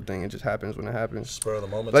natural thing. It just happens when it happens. Spur of the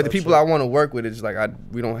moment. Like the people I want to work with, it's like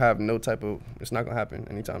we don't have no type of. It's not gonna happen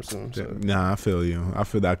anytime soon. So. Nah, I feel you. I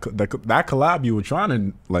feel that collab you were trying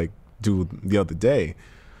to like do the other day.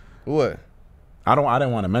 What? I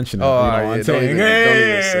didn't want to mention it. Oh, you know what I'm saying?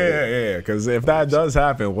 Yeah. Because if that does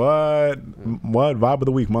happen, what vibe of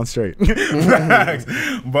the week, month straight.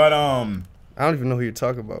 But I don't even know who you're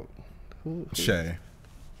talking about. Who? Shay.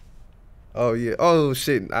 Oh yeah. Oh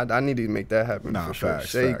shit. I need to make that happen. Nah, for sure. facts.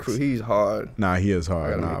 Shay, Facts. he's hard. Nah, he is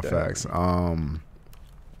hard. Nah, facts. All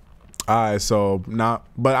right, so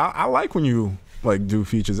but I like when you like do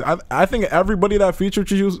features. I think everybody that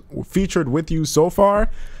featured with you so far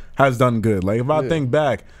has done good. Like if I think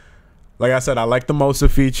back, like I said, I like the Mosa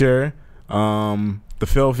feature. The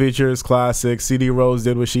Phil feature is classic. CD Rose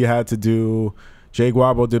did what she had to do. Jay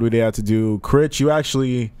Guabo did what he had to do. Critch, you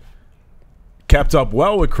actually kept up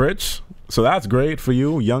well with Critch, so that's great for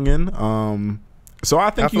you, youngin. So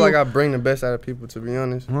I feel like I bring the best out of people, to be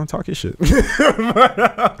honest. I'm gonna talk your shit. No,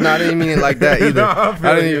 I didn't I didn't even mean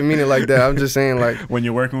it like that. I'm just saying, like, when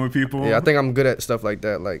you're working with people. Yeah, I think I'm good at stuff like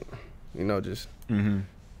that. Like, you know, just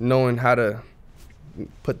knowing how to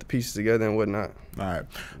put the pieces together and whatnot. All right.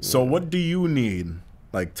 So what do you need,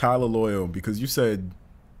 like Tyler Loyal? Because you said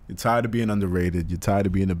you're tired of being underrated. You're tired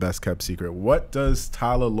of being the best kept secret. What does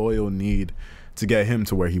Tyler Loyal need to get him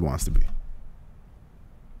to where he wants to be?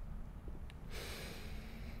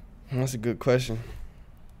 That's a good question.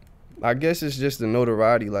 I guess it's just the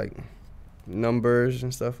notoriety, like numbers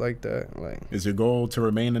and stuff like that. Like, is your goal to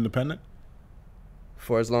remain independent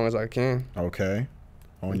for as long as I can? Okay.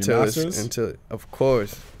 On your masters? Until, of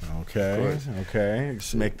course. Okay. Okay.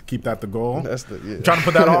 Keep that the goal. That's Trying to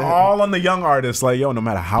put that all on the young artists. Like, yo, no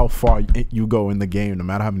matter how far you go in the game, no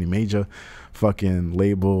matter how many major fucking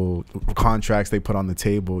label contracts they put on the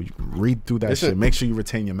table, you read through that shit. Make sure you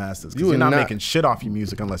retain your masters. Because you're not making shit off your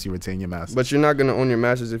music unless you retain your masters. But you're not gonna own your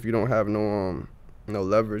masters if you don't have no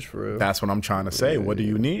leverage for real. That's what I'm trying to say. What do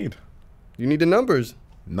you need? You need the numbers.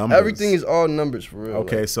 Numbers. Everything is all numbers for real.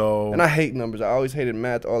 Okay, like. so. And I hate numbers. I always hated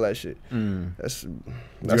math, all that shit. That's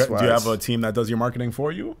why. Do you have a team that does your marketing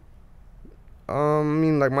for you? I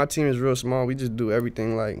mean, like my team is real small. We just do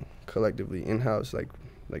everything like collectively in house. Like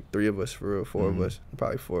 3 of us for real, 4 of us,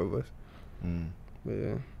 probably 4 of us. But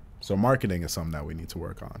yeah. So marketing is something that we need to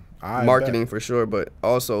work on. Marketing for sure, but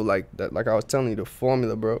also like that. Like I was telling you, the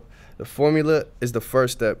formula, bro. The formula is the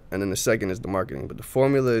first step, and then the second is the marketing. But the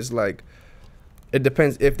formula is like, it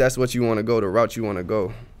depends if that's what you want to go, the route you want to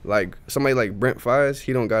go. Like somebody like Brent Fires,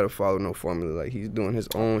 he don't gotta follow no formula. Like he's doing his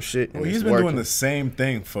own shit. Well, he's been doing the same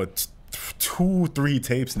thing for 2-3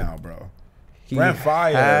 tapes now, bro. Brent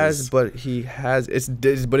Fires, but it's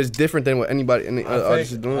different than what anybody in the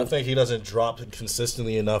artists is doing. I think he doesn't drop it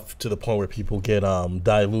consistently enough to the point where people get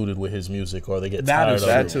diluted with his music or they get tired of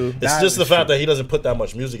it. Too. It's just the fact that he doesn't put that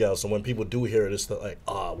much music out, so when people do hear it, it's like,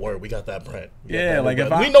 word, we got that Brent.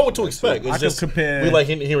 We know what to expect. It's just we like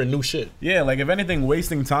hearing new shit. Yeah, like if anything,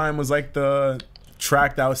 Wasting Time was like the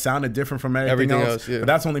tracked out, sounded different from everything else. Yeah. But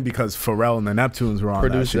that's only because Pharrell and the Neptunes were on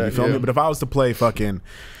that shit. You feel me? But if I was to play fucking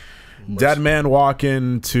Dead Man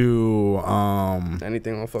Walking to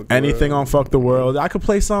anything on Fuck the World, I could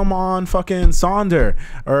play some on fucking Sonder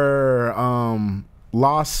or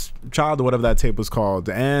Lost Child or whatever that tape was called,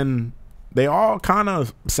 and they all kind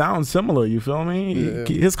of sound similar. You feel me? Yeah.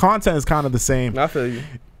 His content is kind of the same. I feel you.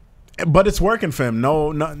 But it's working for him. No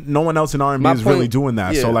one else in R&B is really doing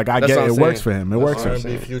that. Yeah, so like I get it works for him. It works for him.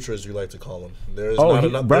 R&B Future, as you like to call him.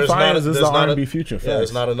 Brent Fires is the R&B Future. Yeah,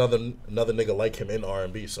 there's not another nigga like him in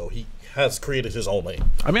R&B. So he has created his own lane.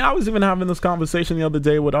 I mean, I was even having this conversation the other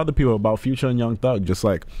day with other people about Future and Young Thug, just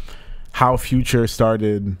like how Future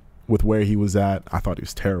started with where he was at. I thought he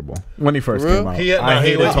was terrible when he first came out. I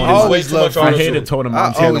hated Tony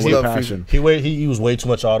Montana with passion. He was way too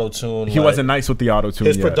much auto-tune. He wasn't nice with the auto-tune.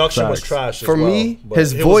 His production was trash for me.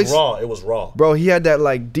 His voice, it was raw. Bro, he had that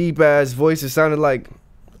like deep ass voice. It sounded like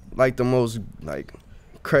the most like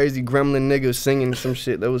crazy gremlin nigga singing some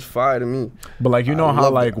shit that was fire to me. But like, you know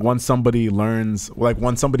how like once somebody learns, like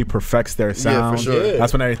once somebody perfects their sound, for sure.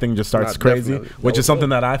 That's when everything just starts crazy, which is something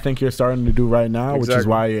that I think you're starting to do right now, which is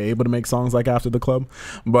why you're able to make songs like After the Club.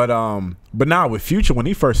 But now with Future, when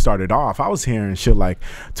he first started off, I was hearing shit like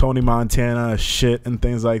Tony Montana shit and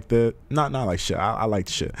things like that. Not like shit. I liked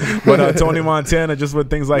shit, but Tony Montana just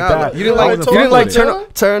with things like that. You didn't like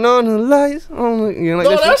turn on the lights. You didn't like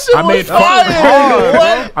that shit? I made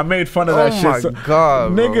fire. I made fun of that shit. Oh my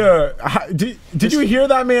god, nigga! Did you hear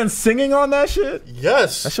that man singing on that shit?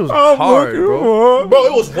 Yes, that shit was hard, bro. Bro,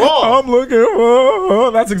 it was raw. I'm looking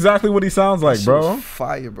for. That's exactly what he sounds like, bro.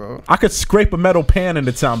 Fire, bro. I could scrape a metal pan and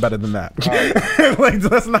it sound better than that. Like,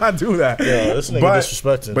 let's not do that. Yeah, this nigga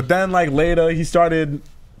disrespecting. But then, like later, he started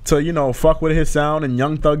to fuck with his sound, and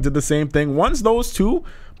Young Thug did the same thing. Once those two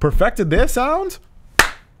perfected their sound,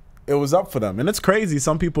 it was up for them, and it's crazy.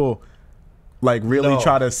 Some people like really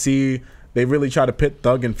try to pit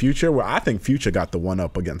Thug and Future, where I think Future got the one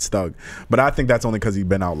up against Thug, but I think that's only because he's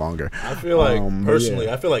been out longer. I feel like personally,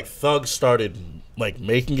 I feel like Thug started like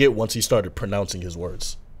making it once he started pronouncing his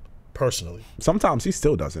words. Personally, sometimes he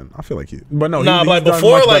still doesn't. I feel like but like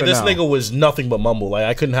before, like this nigga was nothing but mumble. Like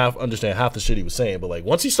I couldn't understand half the shit he was saying, but like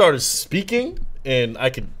once he started speaking and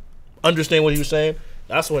I could understand what he was saying,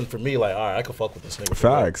 that's when for me, like, all right, I could fuck with this nigga.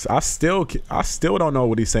 Facts. I still don't know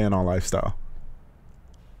what he's saying on Lifestyle.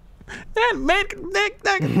 But that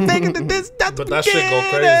shit go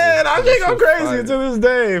crazy. That shit go crazy to this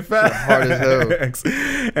day. Facts. Hard as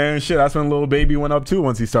hell. And shit, that's when Lil Baby went up too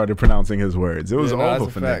once he started pronouncing his words. It was over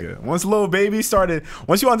for nigga. Once Lil Baby started,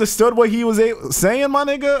 once you understood what he was saying, my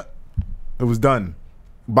nigga, it was done.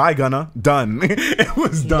 Bye, Gunna. Done. It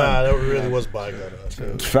was done. Nah, that really was Bye,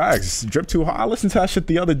 Gunna. Facts. Drip Too Hard. I listened to that shit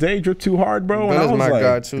the other day. Drip Too Hard, bro. And I was like,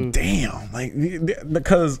 God too. Damn. Like,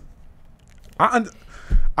 because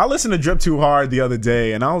I listened to Drip Too Hard the other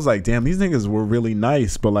day, and I was like, damn, these niggas were really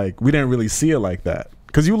nice, but like, we didn't really see it like that.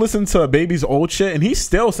 Because you listen to Baby's old shit, and he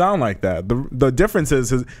still sound like that. The difference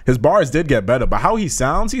is his bars did get better, but how he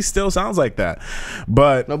sounds, he still sounds like that.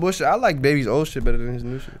 But no bullshit. I like Baby's old shit better than his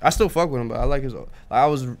new shit. I still fuck with him, but I like his old. Like, I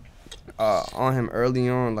was on him early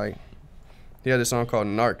on. Like, he had this song called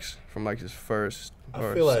Narcs from like his first.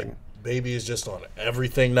 I feel like Baby is just on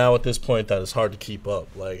everything now at this point that it's hard to keep up.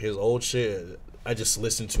 Like his old shit, I just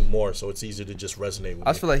listen to more, so it's easier to just resonate with.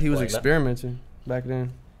 I feel like he was experimenting back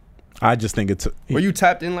then. I just think it's. Were you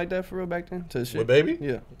tapped in like that for real back then to shit? With Baby?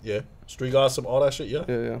 Yeah. Yeah. Street gossip, all that shit. Yeah.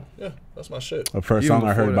 Yeah. That's my shit. The first Even song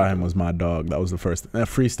I heard before by that. him was My Dog. That was the first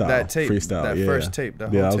freestyle. That tape, freestyle. that first tape,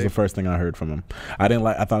 that yeah, whole that was the tape. first thing I heard from him. I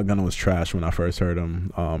thought Gunna was trash when I first heard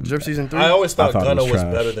him. Drip Season 3. I always thought it Gunna was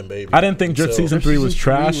trash. better than Baby. I didn't think Drip Season 3 was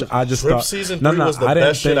trash. I just Drip thought Season 3 was the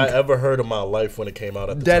best shit I ever heard in my life when it came out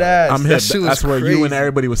at the Dead time. ass. I'm That hip. shit was That's where you and crazy.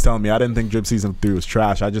 everybody was telling me. I didn't think Drip Season 3 was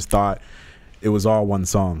trash. I just thought it was all one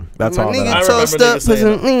song. That's all that I I remember tossed niggas up, put saying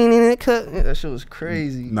some lean in it, cut. Yeah, that shit was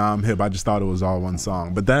crazy. Nah, I'm hip. I just thought it was all one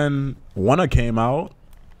song. But then Wanna came out,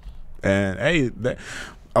 and hey,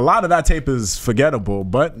 a lot of that tape is forgettable,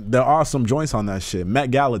 but there are some joints on that shit.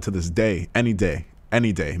 Met Gala to this day, any day.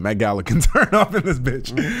 Met Gala can turn up in this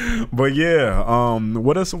bitch. But yeah,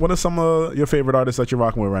 what are some of your favorite artists that you're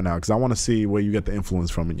rocking with right now? Because I want to see where you get the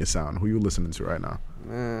influence from in your sound. Who you listening to right now?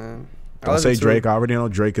 Man, Don't say Drake. I already know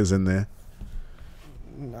Drake is in there.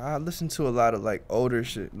 I listen to a lot of like older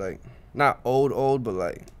shit, like not old, but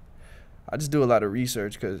like I just do a lot of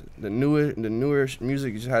research because the newer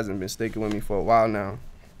music just hasn't been sticking with me for a while now.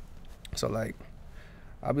 So like,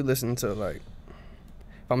 I'll be listening to like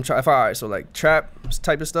so like trap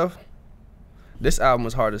type of stuff. This album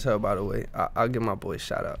was hard as hell, by the way. I'll give my boy a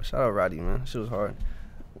shout out. Shout out Roddy, man. Shit was hard.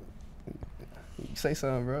 Say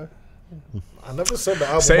something, bro. I never said the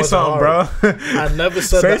album Say wasn't something, hard. bro. I never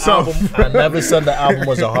said Say the album. something. I never said the album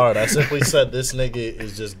wasn't hard. I simply said this nigga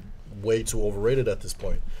is just way too overrated at this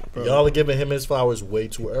point. Y'all are giving him his flowers way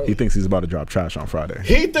too early. He thinks he's about to drop trash on Friday.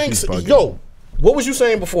 He thinks, He's bugging. yo, what was you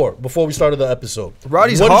saying before we started the episode?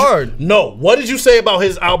 Roddy's What did you- hard. No, what did you say about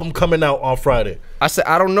his album coming out on Friday? I said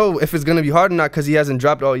I don't know if it's gonna be hard or not because he hasn't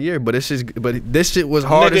dropped all year, but this shit was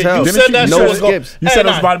hard Nigga, as hell. you Didn't said that you shit say- was going. skips. You said it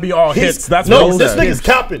was about to be all hits. That's no, what he this said. nigga's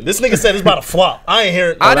capping. This nigga said it's about to flop. I ain't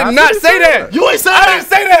hearing. I did not say that. You ain't said that. I didn't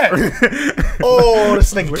say that. Oh,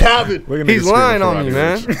 this nigga capping. We're gonna He's get lying screwed on for me,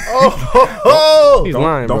 Roddy man. Rich. Oh, He's Don't,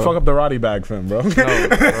 lying, don't bro. fuck up the Roddy bag for him, bro. No,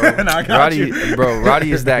 bro. Nah, I got you.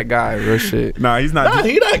 Roddy is that guy, real shit. Nah, he's not. Nah,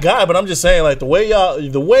 he that guy, but I'm just saying, like the way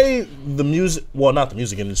the music, well, not the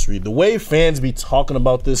music industry, the way fans be talking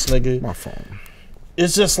about this nigga, My phone.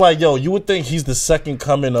 it's just like, yo, you would think he's the second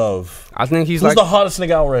coming of. I think he's Who's like the hottest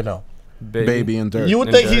nigga out right now? Baby and Dirt. You would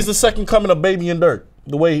And think Dirk. he's the second coming of Baby and Dirt.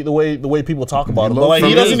 The way people talk about him, but low like he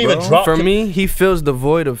key doesn't is, even bro. drop. For me, he fills the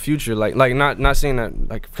void of Future. Like not saying that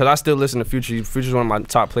like because I still listen to Future. Future's one of my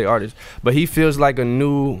top play artists, but he feels like a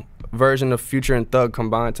new version of Future and Thug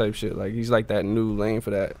combined type shit. Like he's like that new lane for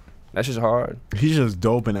that. That's just hard. He's just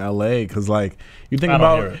dope in LA because like you think I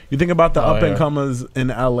don't hear about it. the I don't up hear and it. comers in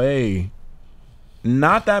LA.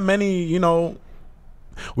 Not that many, you know.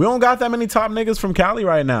 We don't got that many top niggas from Cali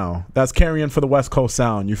right now that's carrying for the West Coast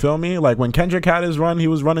sound. You feel me? Like when Kendrick had his run, he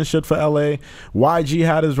was running shit for LA. YG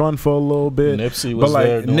had his run for a little bit. Nipsey but was like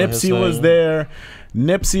there doing his Nipsey was thing. there.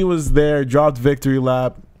 Nipsey was there, dropped Victory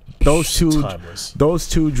Lap. Those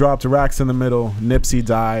two dropped Racks in the Middle. Nipsey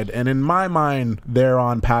died, and in my mind, they're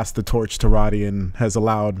on passed the torch to Roddy and has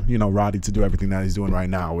allowed Roddy to do everything that he's doing right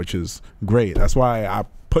now, which is great. That's why I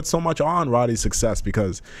put so much on Roddy's success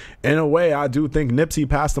because, in a way, I do think Nipsey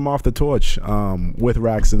passed him off the torch with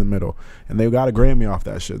Racks in the Middle, and they got a Grammy off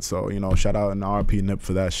that shit. So shout out and RP Nip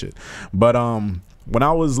for that shit. But when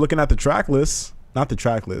I was looking at the track list. Not the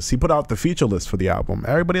track list. He put out the feature list for the album.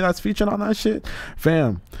 Everybody that's featured on that shit,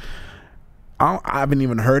 fam. I haven't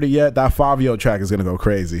even heard it yet. That Fabio track is gonna go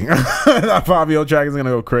crazy. That Fabio track is gonna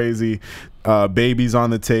go crazy. Baby's on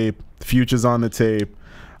the tape. Future's on the tape.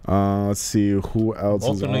 Let's see who else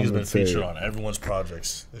Both is the on niggas the been tape. featured on everyone's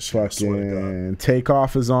projects. This shit, I swear to God. Fucking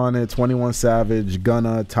Takeoff is on it. 21 Savage,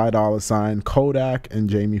 Gunna, Ty Dolla $ign, Kodak, and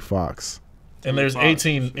Jamie Foxx. And there's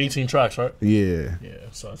 18 tracks, right? Yeah, Yeah,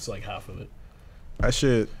 so it's like half of it. that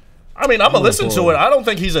shit. I mean, I'm gonna listen to it. I don't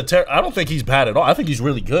think he's I don't think he's bad at all. I think he's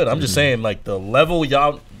really good. I'm just saying, like the level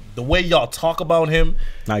the way y'all talk about him,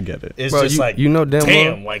 I get it. is Bro, just like, you know damn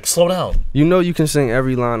damn, well- like slow down. You know you can sing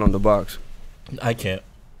every line on the box. I can't.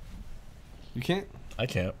 You can't. I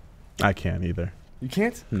can't. I can't either. You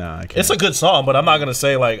can't. Nah, I can't. It's a good song, but I'm not gonna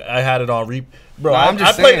say like I had it on Bro, Nah, I'm I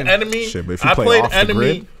just played saying. Enemy. Shit, but if you I play played Off the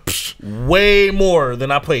Enemy way more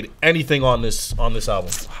than I played anything on this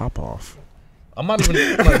album. Hop off. I'm not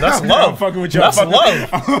even like that's love. I'm fucking with you. That's I'm love.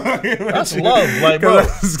 fucking- That's love. Like, bro,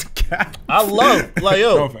 I love like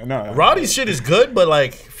yo. No. Roddy's shit is good, but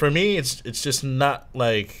like for me, it's just not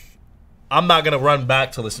like I'm not gonna run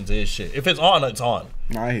back to listen to his shit. If it's on, it's on.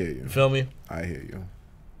 I hear you. You feel me? I hear you.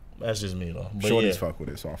 That's just me though. But Shorty's yeah. fuck with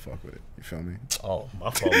it, so I'll fuck with it. You feel me? Oh,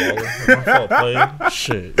 my fault, Malden. My fault, player.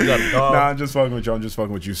 Shit, you got a dog. Nah, I'm just fucking with you. I'm just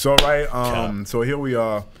fucking with you. So so here we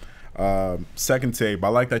are. Second tape. I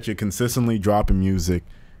like that you're consistently dropping music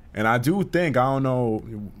And I do think, I don't know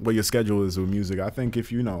what your schedule is with music. I think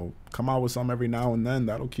if you know come out with something every now and then,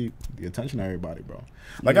 that'll keep the attention of everybody, bro.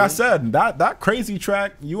 Like I said, that crazy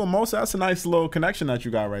track, you and Mosa, that's a nice little connection that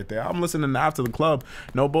you got right there. I'm listening to After the Club.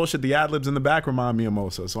 No bullshit, the ad libs in the back remind me of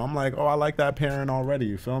Mosa. So I'm like, oh, I like that pairing already.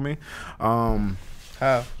 You feel me?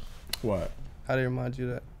 How? What? How do they remind you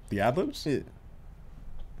of that? The ad libs? Yeah.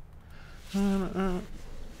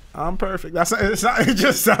 I'm perfect. It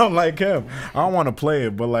just sound like him. I don't want to play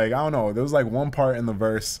it, but like I don't know. There was like one part in the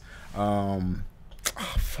verse. Oh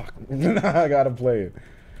fuck! I gotta play it.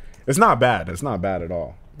 It's not bad. It's not bad at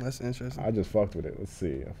all. That's interesting. I just fucked with it. Let's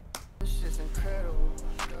see.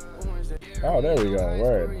 Oh, there we go.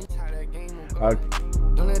 Word.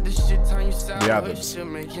 Don't let this shit turn you sour. Yeah, This shit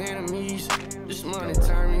make enemies. This money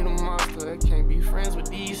turn me to monster. I can't be friends with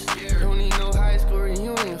these. Don't need no high school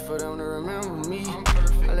reunion for them to remember me.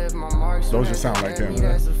 I left my marks. Those just sound like him.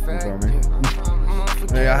 That's a You fact. feel me?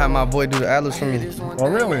 Hey, I had my boy do the atlas for me. Oh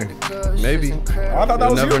really? Maybe. I thought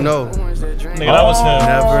that was Never you. know. Nigga, that was him.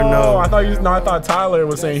 Never know. I thought I thought Tyler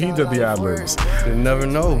was saying he did the ad libs. You never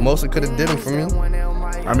know. Mostly could have did them for me.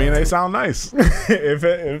 I mean, they sound nice. if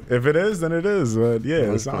it is, then it is. But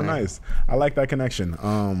yeah, it sound nice. I like that connection.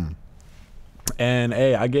 And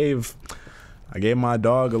hey, I gave my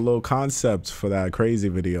dog a little concept for that crazy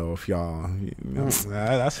video. If y'all,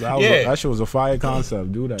 that shit was a fire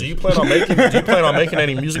concept. Do that. Do you plan on making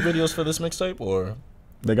any music videos for this mixtape, or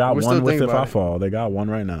They got We're one still with If thinking I about it. Fall. They got one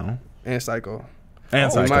right now. And Psycho. And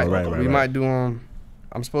We Psycho, might, right. we might do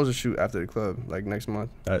I'm supposed to shoot After the Club like next month,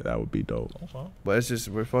 That would be dope. but it's just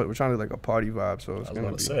we're trying to do like a party vibe, so it's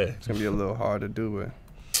gonna be a little hard to do.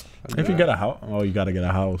 But If you get a house, you gotta get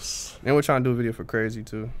a house. and we're trying to do a video for Crazy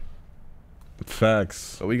too, Facts.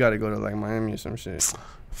 so we got to go to like Miami or some shit.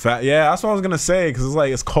 Yeah, that's what I was gonna say. Because it's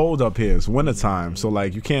like it's cold up here. It's wintertime, so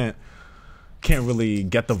like you can't really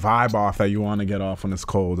get the vibe off that you want to get off when it's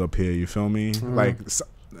cold up here. You feel me? Like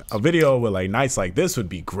a video with like nights like this would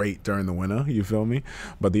be great during the winter. You feel me?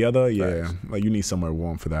 But the other, like you need somewhere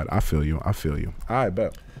warm for that. I feel you. All right,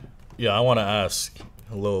 bet. Yeah, I want to ask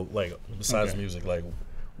a little, like, besides music, like,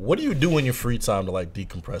 what do you do in your free time to like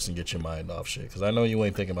decompress and get your mind off shit? Because I know you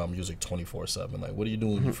ain't thinking about music 24/7. Like, what do you do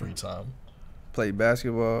in your free time? Play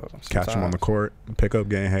basketball. Catch him on the court, pick up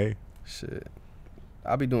game. Hey, Shit.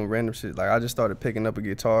 I be doing random shit. Like I just started picking up a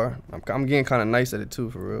guitar. I'm getting kind of nice at it too,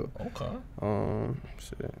 for real. Okay.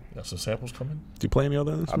 Shit. Got some samples coming? do you play any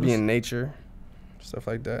other instruments? I be in nature, stuff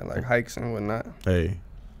like that, like hikes and whatnot. Hey,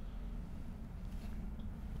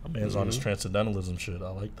 My man's on his transcendentalism shit. I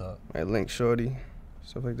like that. Like Link Shorty,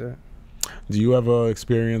 stuff like that. do you ever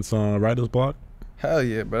experience writer's block? Hell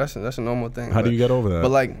yeah, but that's a normal thing. How do you get over that? But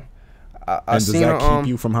like, I and does seen that a, keep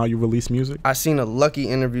you from how you release music? I seen a Lucky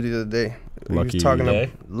interview the other day. He Lucky was talking Day?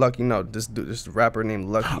 about Lucky. No, this rapper named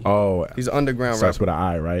Lucky. Oh, He's an underground starts rapper. with an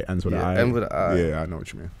I, right? Ends with an I. Ends with an I. Yeah, I know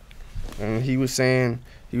what you mean. And he was saying,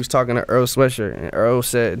 he was talking to Earl Sweatshirt, and Earl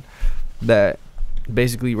said that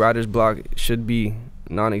basically writer's block should be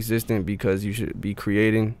non-existent because you should be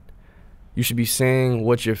creating, you should be saying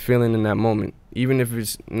what you're feeling in that moment. Even if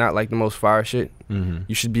it's not like the most fire shit,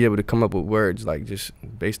 you should be able to come up with words like just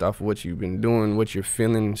based off of what you've been doing, what you're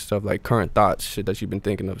feeling, stuff like current thoughts, shit that you've been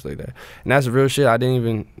thinking of, stuff like that. And that's real shit. I didn't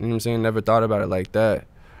even, you know what I'm saying, never thought about it like that.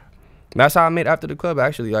 That's how I made After the Club,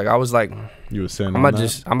 actually. Like I was like, You were saying I'm about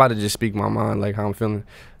to just speak my mind, like how I'm feeling,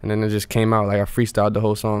 and then it just came out. Like I freestyled the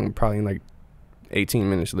whole song probably in like 18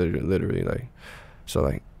 minutes, literally. Like, so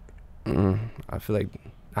like, I feel like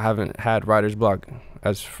I haven't had writer's block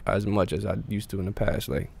as much as I used to in the past.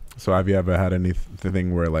 Like, So have you ever had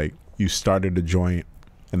anything where like you started a joint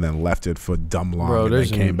and then left it for dumb long and then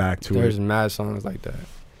came back to there's it? mad songs like that.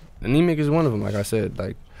 Anemic is one of them. Like I said,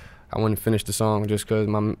 like I wouldn't finish the song just because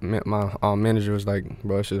my manager was like,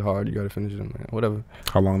 bro, this shit hard. You gotta finish it, man. Whatever.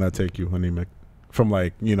 How long that take you, Anemic? From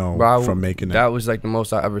like, you know, Bro, from making it. That was like the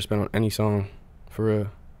most I ever spent on any song, for real.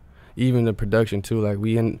 Even the production too. Like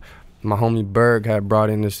my homie Berg had brought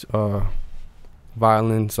in this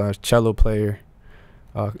violin/cello player,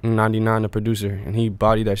 99, the producer, and he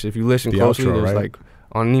bodied that shit. If you listen The closely, outro, there's right? like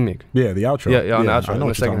on Anemic. Yeah, the outro. Yeah, on the outro. I know in the what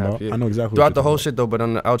you're second talking half. about. Yeah. I know exactly Throughout what the you're whole talking shit though, but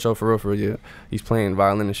on the outro for real, yeah, he's playing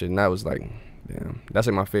violin and shit, and that was like, damn, that's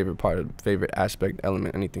like my favorite part, favorite aspect,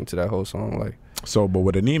 element, anything to that whole song, like. So, but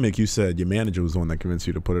with Anemic, you said your manager was the one that convinced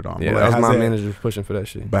you to put it on. Yeah, But that was my has manager pushing for that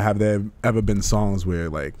shit. But have there ever been songs where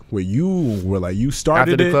you were like you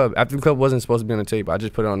started After the club wasn't supposed to be on the tape. I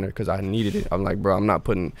just put it on there because I needed it. I'm like, bro, I'm not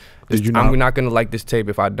putting. I'm not gonna like this tape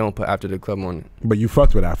if I don't put After the Club on it. But you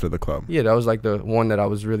fucked with After the Club. Yeah, that was like the one that I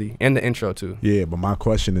was really, and the intro too. Yeah, but my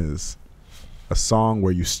question is, a song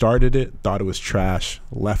where you started it, thought it was trash,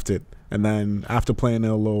 left it, and then after playing it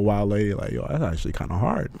a little while later, like, yo, that's actually kind of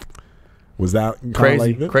hard. Was that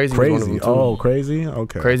Crazy? Like Crazy. Was one of them too. Oh, Crazy.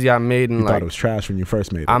 Okay. Crazy. I made in you like. thought it was trash when you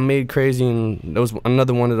first made it. I made Crazy, and there was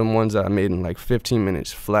another one of them ones that I made in like 15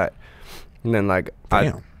 minutes flat, and then like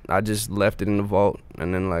I just left it in the vault,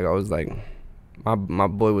 and then like I was like, my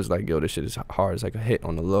boy was like, yo, this shit is hard. It's like a hit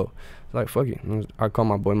on the low. Like, fuck it. I called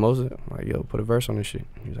my boy Moses. I'm like, yo, put a verse on this shit.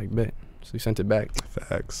 He was like, bet. So he sent it back.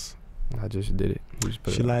 Facts. I just did it.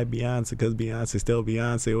 She like Beyonce because Beyonce still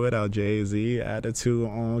Beyonce without Jay-Z. Attitude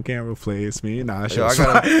on can't replace me. Nah, yo, I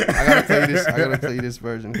gotta play this. I gotta play this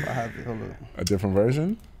version. I have it. Hold on. A different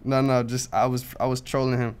version? No. Just I was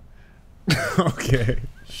trolling him. Okay.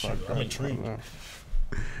 Shit, I'm intrigued.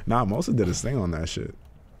 Nah, Moses did his thing on that shit.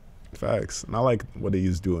 Facts. And I like what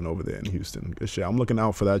he's doing over there in Houston. Good shit. I'm looking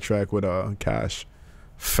out for that track with Cash.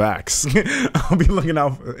 Facts. I'll be looking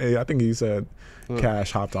out for, hey, I think he said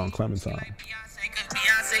Cash hopped on Clementine.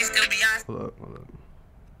 Hold up. Hold up.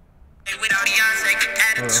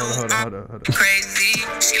 Crazy.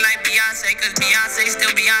 She like Beyonce, cause Beyonce still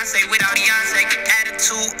Beyonce without Beyonce.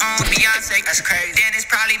 Attitude on Beyonce. That's crazy. Then it's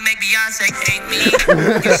probably make Beyonce hate me. You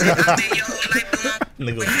said I made your whole life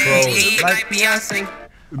Nigga trolling. like Beyonce.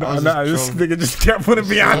 Nah, this nigga just kept putting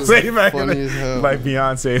Beyonce back in Funny as hell. like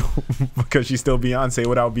Beyonce because she's still Beyonce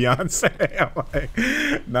without Beyonce. I'm like,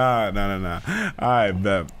 nah. All right,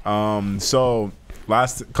 bet. So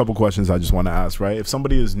last couple questions I just want to ask, right? If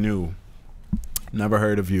somebody is new, never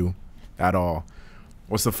heard of you at all,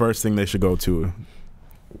 what's the first thing they should go to?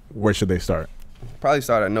 Where should they start? Probably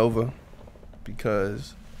start at Nova,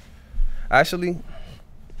 because actually,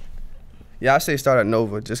 yeah, I say start at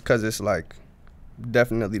Nova just because it's like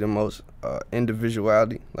definitely the most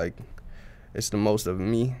individuality. Like, it's the most of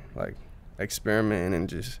me, like experimenting and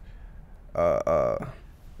just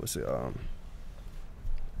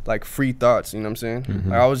like free thoughts, you know what I'm saying? Mm-hmm.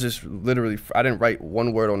 Like, I was just literally, I didn't write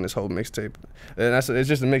one word on this whole mixtape, and it's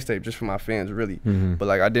just a mixtape just for my fans, really. Mm-hmm. But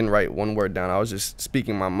like, I didn't write one word down. I was just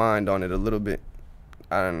speaking my mind on it a little bit,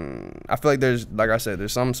 and I feel like there's, like I said,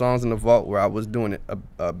 there's some songs in the vault where I was doing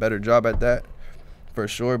a better job at that, for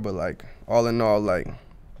sure. But like, all in all, like,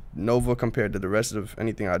 Nova compared to the rest of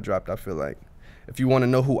anything I dropped, I feel like if you want to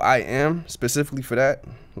know who I am specifically for that,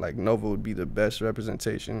 like, Nova would be the best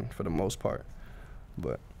representation for the most part.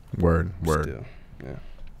 But Word. still, yeah.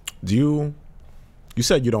 Do you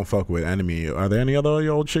said you don't fuck with Enemy. Are there any other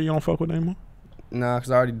old shit you don't fuck with anymore? Nah,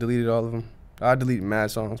 because I already deleted all of them. I deleted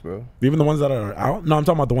mad songs, bro. Even the ones that are out? No, I'm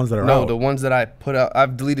talking about the ones that are out. No, the ones that I put out.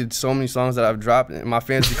 I've deleted so many songs that I've dropped, and my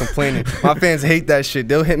fans be complaining. My fans hate that shit.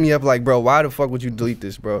 They'll hit me up like, bro, why the fuck would you delete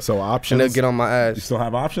this, bro? So options? And they'll get on my ass. You still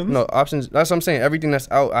have options? No, options. That's what I'm saying. Everything that's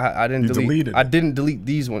out, I didn't delete. Deleted. I didn't delete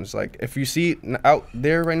these ones. Like, if you see it out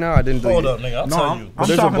there right now, I didn't delete Hold up, nigga. I'll tell you. I'm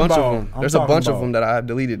There's a talking bunch about, of them. I'm There's a talking bunch of about- them that I have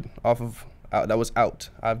deleted off of that was out.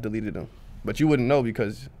 I've deleted them, but you wouldn't know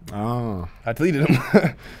because Oh. I deleted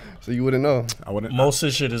them, so you wouldn't know. I wouldn't. Most of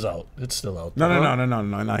this shit is out. It's still out. No. He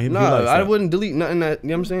No, likes I that. wouldn't delete nothing that, you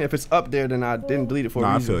know what I'm saying? If it's up there, then I didn't delete it for a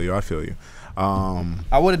I reason. feel you.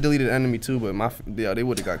 I would have deleted Enemy too, but they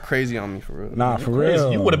would have got crazy on me for real. Nah, for Crazy.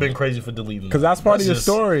 real. You would have been crazy for deleting Because that. that's part of your just-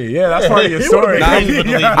 story. Yeah, that's part of your You would've story. been crazy for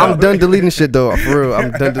deleting I'm that. done deleting shit though, for real.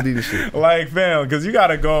 I'm done deleting shit. Like, fam, because you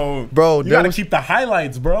gotta go, Bro, You there gotta was- keep the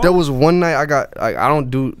highlights, bro. There was one night I got like I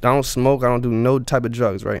don't smoke, I don't do no type of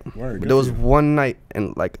drugs, right? Word, But good there was for you. one night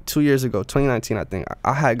and like 2 years ago, 2019, I think,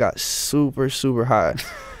 I had got super high,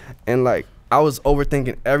 and like I was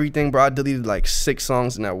overthinking everything, bro. I deleted like 6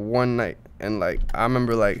 songs in that one night, and like I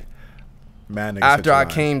remember like Man, nigga, after set I your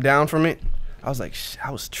line. came down from it, I was like,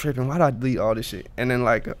 I was tripping. Why did I delete all this shit? And then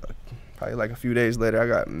like probably like a few days later, I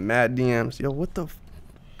got mad DMs. Yo, what the?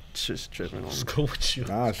 Just tripping on me. Let's go with you.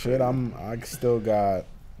 Nah, shit, I still got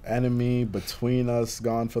Enemy, Between Us,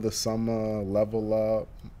 Gone for the Summer, Level Up,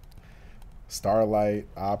 Starlight,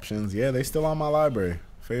 Options. Yeah, they still on my library.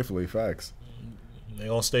 Faithfully, facts. They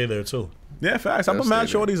gonna stay there too. Yeah, facts. I They'll put mad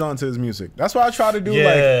stay there. shorties onto his music. That's what I try to do.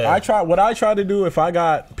 Yeah. Like, what I try to do if I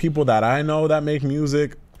got people that I know that make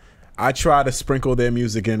music, I try to sprinkle their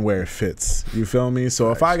music in where it fits. You feel me?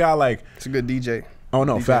 So if I got like, It's a good DJ. oh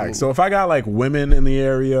no, DJ facts. move. So if I got like women in the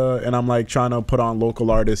area and I'm like trying to put on local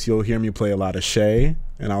artists, you'll hear me play a lot of Shay,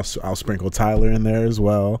 and I'll sprinkle Tyler in there as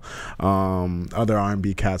well. Other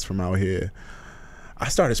R&B cats from out here. I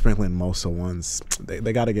started sprinkling most of ones.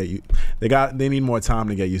 They gotta get you. They need more time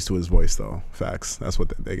to get used to his voice though. Facts. That's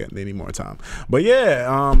what they get. They need more time. But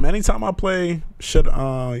yeah, anytime I play shit,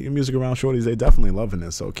 your music around shorties, they definitely loving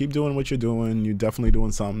it. So keep doing what you're doing. You're definitely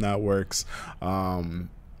doing something that works. I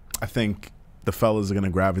think the fellas are gonna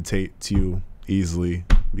gravitate to you easily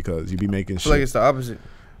because you be making I shit. feel like it's the opposite.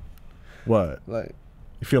 What? Like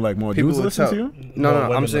You feel like more people dudes would listen tell, to you? No,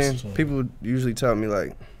 women I'm listen saying to 'em. people usually tell me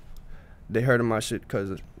like they heard of my shit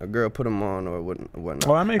because a girl put them on or whatnot.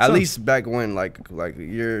 Well, that makes At sense. least back when, like a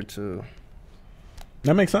year to.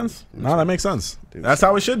 That makes sense. No, that makes sense. That's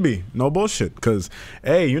how it should be. No bullshit. Because,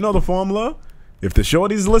 hey, you know the formula. If the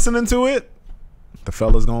shorty's listening to it, the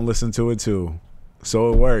fella's going to listen to it too.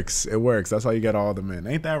 So it works. It works. That's how you get all the men.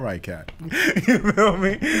 Ain't that right, Cat? You feel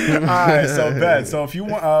me? All right, so bet. So if you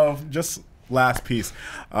want, just last piece,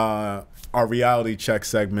 our reality check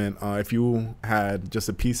segment. If you had just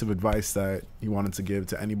a piece of advice that you wanted to give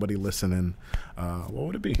to anybody listening, what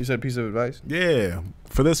would it be? You said piece of advice? Yeah.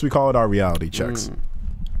 For this, we call it our reality checks.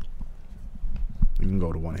 You can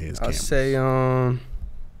go to one of his I'll cameras. say,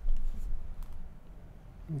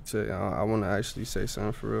 I want to actually say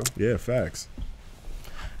something for real. Yeah, facts.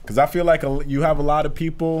 Because I feel like you have a lot of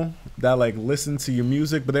people that like listen to your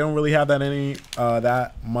music, but they don't really have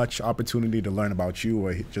that much opportunity to learn about you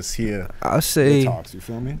or just hear I'll say, your talks. You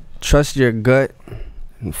feel me? trust your gut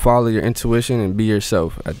and follow your intuition and be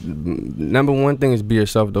yourself. Number one thing is be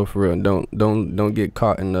yourself though, for real. Don't get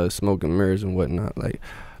caught in the smoke and mirrors and whatnot. Like,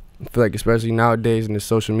 I feel like especially nowadays in the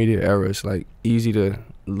social media era, it's like easy to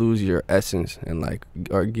lose your essence and like,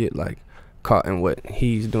 or get like caught in what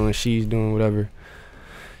he's doing, she's doing, whatever.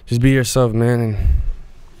 Just be yourself, man,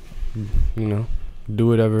 and you know, do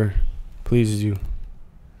whatever pleases you.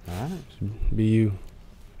 All right. Just be you.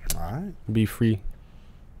 All right. Be free.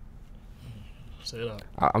 Say that.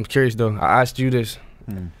 I'm curious though. I asked you this,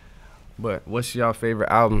 but what's y'all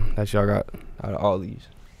favorite album that y'all got out of all these?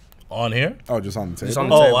 On here? Oh, just on the table. Just on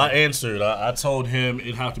the Oh, table. I answered. I told him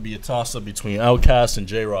it'd have to be a toss-up between Outkast and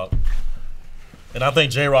J-Rock. And I think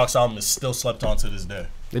J-Rock's album is still slept on to this day.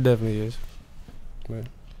 It definitely is. But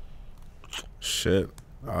Shit.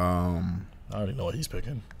 I already know what he's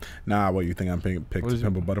picking. Nah, what you think I picked What to is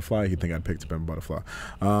Pimp a Butterfly? You think I picked to Pimp a Butterfly?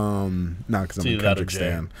 Nah, because I'm a either that or Kendrick Jay.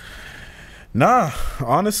 stan. Nah,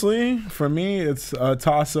 honestly, for me, it's a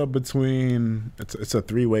toss-up between. It's a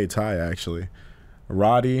three-way tie actually.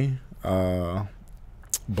 Roddy,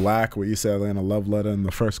 Black, what you said, Atlanta Love Letter, and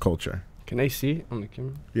The First Culture. can they see it on the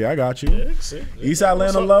camera? Yeah, I got you. Yeah, see? East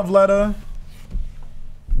Atlanta Love Letter,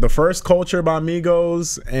 The First Culture by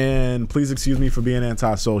Migos, and Please Excuse Me for Being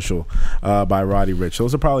Antisocial by Roddy Rich.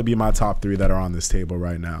 Those will probably be my top three that are on this table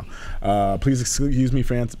right now. Please Excuse Me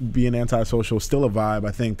for Being Antisocial, still a vibe.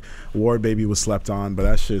 I think War Baby was slept on, but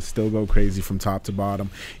that shit still go crazy from top to bottom.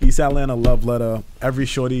 East Atlanta Love Letter, every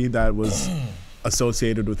shorty that was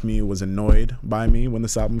associated with me was annoyed by me when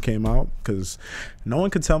this album came out because no one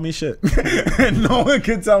could tell me shit. No one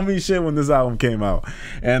could tell me shit when this album came out.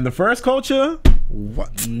 And The First Culture,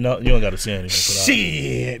 what? No, you don't got to say anything for that.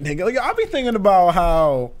 Shit, nigga. Like, I'll be thinking about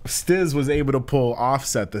how Stiz was able to pull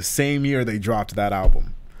Offset the same year they dropped that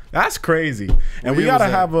album. That's crazy. And we year gotta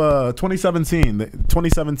was that? have a 2017. The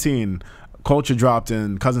 2017 Culture dropped,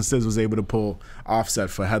 and Cousin Stiz was able to pull Offset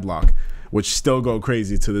for Headlock, which still go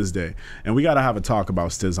crazy to this day. And we gotta have a talk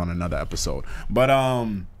about Stiz on another episode. But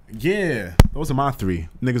yeah, those are my three.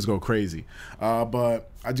 Niggas go crazy. But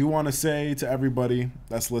I do want to say to everybody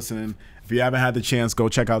that's listening, if you haven't had the chance, go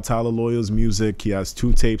check out Tyler Loyal's music. He has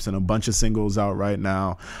 2 tapes and a bunch of singles out right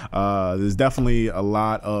now. There's definitely a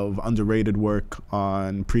lot of underrated work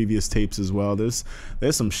on previous tapes as well. There's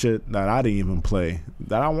some shit that I didn't even play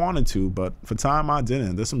that I wanted to, but for time I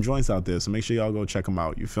didn't. There's some joints out there, so make sure y'all go check them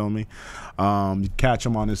out. You feel me? You catch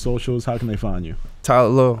him on his socials. How can they find you? Tyler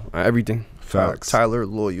Loyal, everything. Facts. Tyler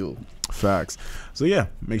Loyal. Facts. So yeah,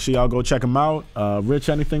 make sure y'all go check him out. Rich,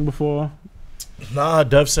 anything before? Nah,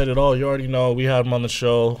 Dev said it all. You already know. We had him on the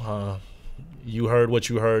show. You heard what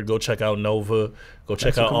you heard. Go check out Nova. Go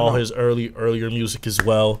check out all his earlier music as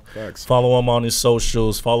well. Facts. Follow him on his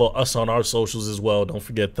socials. Follow us on our socials as well. Don't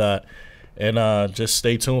forget that. And just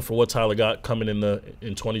stay tuned for what Tyler got coming in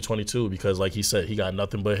 2022 because, like he said, he got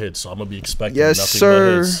nothing but hits. So I'm gonna be expecting Yes, nothing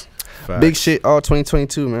sir. but hits. Facts. Big shit all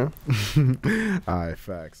 2022, man. All right,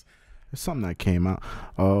 facts. There's something that came out.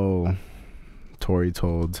 Oh, Tory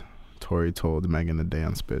told Megan to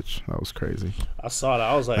dance, bitch. That was crazy. I saw that.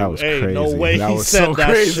 I was like, That was hey, crazy. no way That he was said so that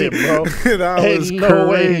crazy. shit, bro. That Ain't was no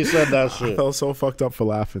way he crazy. said that I shit. felt so fucked up for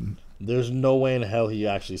laughing. There's no way in hell he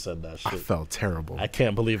actually said that I shit. felt terrible. I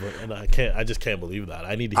can't believe it, and I just can't believe that.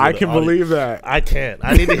 I need to. I can believe that. I can't.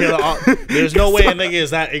 I need to hear the. There's no way a nigga is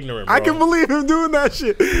that ignorant, bro. I can believe him doing that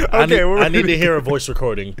shit. Okay, I need to hear a voice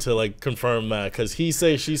recording to like confirm that because she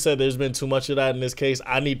said there's been too much of that in this case.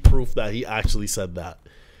 I need proof that he actually said that.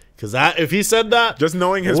 Because if he said that, Just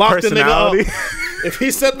knowing his lock the nigga personality. up. If he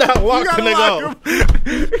said that, lock the nigga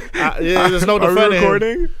up. There's no Are we defending him.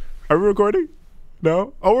 recording? Are we recording?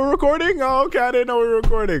 No? Oh, we're recording? Oh, okay. I didn't know we were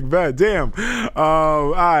recording. Bad. Damn.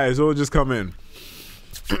 All right. So we'll just come in.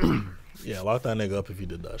 Yeah, lock that nigga up if he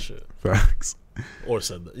did that shit. Facts. Or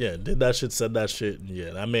said that. Yeah, did that shit, said that shit.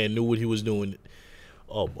 Yeah, that man knew what he was doing.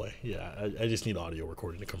 Oh, boy. Yeah, I just need audio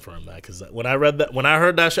recording to confirm that. Because when I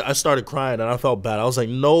heard that shit, I started crying and I felt bad. I was like,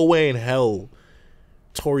 no way in hell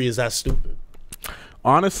Tory is that stupid.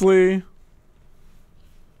 Honestly,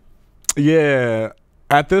 yeah.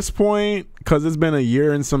 At this point, because it's been a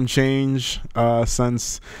year and some change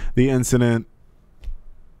since the incident,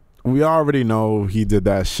 we already know he did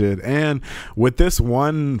that shit. And with this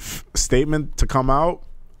one statement to come out,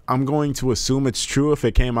 I'm going to assume it's true if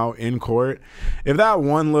it came out in court. If that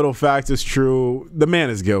one little fact is true, the man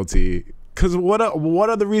is guilty. Because what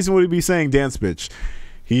other reason would he be saying dance bitch?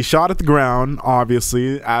 He shot at the ground,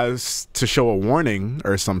 obviously, as to show a warning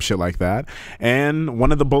or some shit like that. And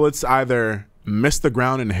one of the bullets either missed the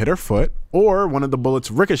ground and hit her foot, or one of the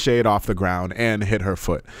bullets ricocheted off the ground and hit her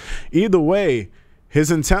foot. Either way,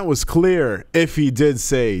 his intent was clear if he did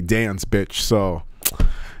say dance bitch. So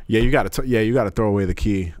yeah, you gotta throw away the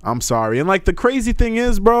key. I'm sorry. And like the crazy thing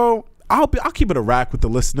is, bro, I'll keep it a rack with the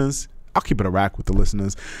listeners.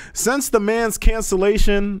 Since the man's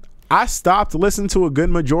cancellation, I stopped listening to a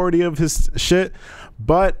good majority of his shit,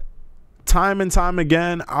 but time and time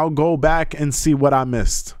again, I'll go back and see what I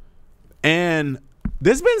missed. And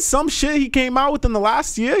there's been some shit he came out with in the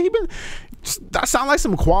last year. That sound like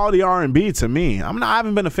some quality R&B to me. I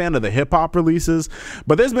haven't been a fan of the hip hop releases,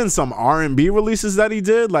 but there's been some R&B releases that he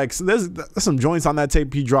did. Like there's some joints on that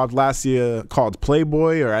tape he dropped last year called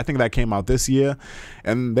Playboy, or I think that came out this year,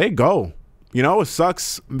 and they go. You know, it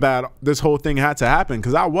sucks that this whole thing had to happen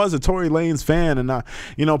because I was a Tory Lanez fan,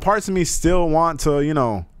 and parts of me still want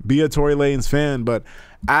to, be a Tory Lanez fan, but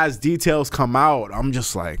as details come out, I'm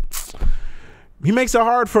just like, he makes it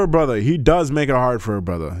hard for a brother. He does make it hard for a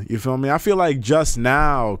brother. You feel me? I feel like just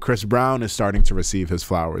now Chris Brown is starting to receive his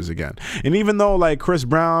flowers again. And even though like Chris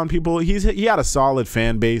Brown, he had a solid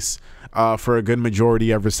fan base for a good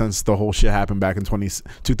majority ever since the whole shit happened back in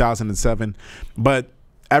 2007. But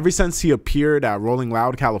ever since he appeared at Rolling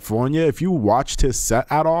Loud, California, if you watched his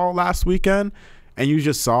set at all last weekend and you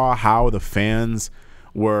just saw how the fans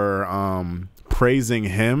were praising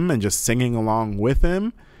him and just singing along with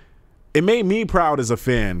him, it made me proud as a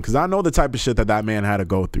fan because I know the type of shit that man had to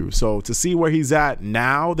go through. So to see where he's at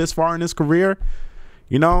now this far in his career,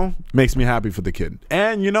 makes me happy for the kid.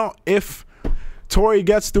 And if Tory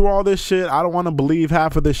gets through all this shit, I don't want to believe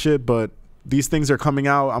half of this shit, but these things are coming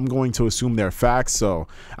out. I'm going to assume they're facts. So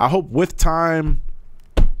I hope with time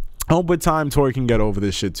Tory can get over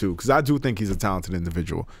this shit too, because I do think he's a talented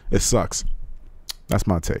individual. It sucks. That's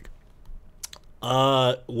my take.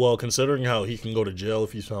 Well, considering how he can go to jail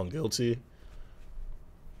if he's found guilty,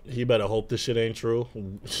 he better hope this shit ain't true,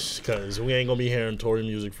 because we ain't gonna be hearing Tory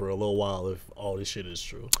music for a little while if all this shit is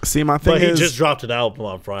true. See, my thing but is, he just dropped an album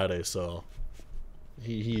on Friday, so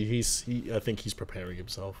I think he's preparing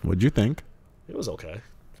himself. What'd you think? It was okay.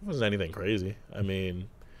 It wasn't anything crazy. I mean,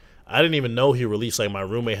 I didn't even know he released. Like, my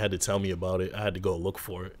roommate had to tell me about it. I had to go look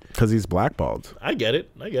for it. Because he's blackballed. I get it.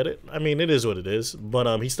 I mean, it is what it is.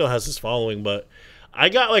 But he still has his following. But I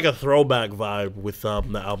got, like, a throwback vibe with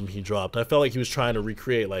the album he dropped. I felt like he was trying to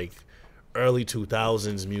recreate, like, early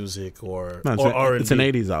 2000s music or R&B. It's an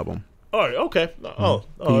 80s album. All right, okay.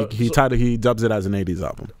 He dubs it as an 80s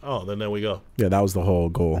album. Oh, then there we go. Yeah, that was the whole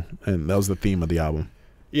goal. And that was the theme of the album.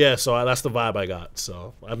 Yeah, so that's the vibe I got.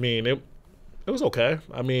 So, I mean, it was okay.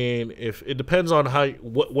 I mean, if it depends on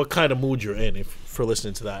what kind of mood you're in for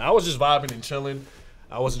listening to that. I was just vibing and chilling.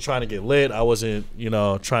 I wasn't trying to get lit. I wasn't,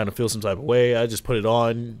 trying to feel some type of way. I just put it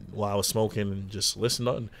on while I was smoking and just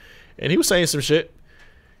listened. And he was saying some shit.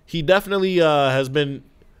 He definitely has been.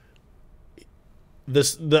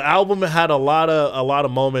 The album had a lot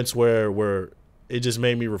of moments where it just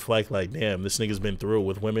made me reflect, like, damn, this nigga's been through it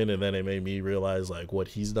with women, and then it made me realize, like, what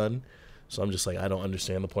he's done. So I'm just like, I don't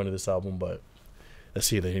understand the point of this album, but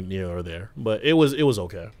that's either here or there. But it was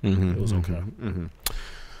okay. Mm-hmm, it was okay. Mm-hmm.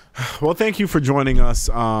 Well, thank you for joining us.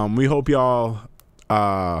 We hope y'all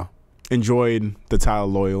enjoyed the Tyler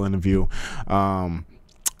Loyal interview.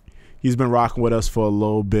 He's been rocking with us for a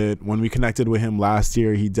little bit. When we connected with him last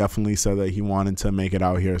year, he definitely said that he wanted to make it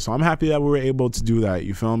out here. So I'm happy that we were able to do that.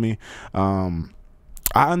 You feel me?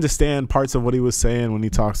 I understand parts of what he was saying when he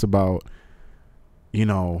talks about,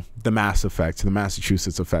 the Mass effect, the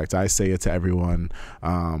Massachusetts effect. I say it to everyone.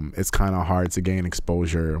 It's kind of hard to gain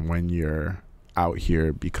exposure when you're out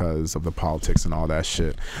here because of the politics and all that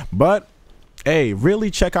shit. But hey,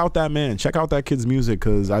 really check out that man. Check out that kid's music,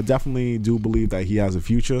 because I definitely do believe that he has a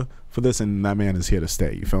future for this, and that man is here to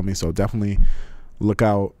stay. You feel me? So definitely Look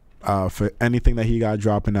out for anything that he got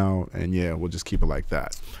dropping out, and yeah, we'll just keep it like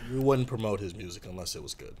that. We wouldn't promote his music unless it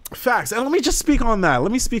was good. Facts. And let me just speak on that.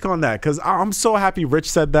 Let me speak on that because I'm so happy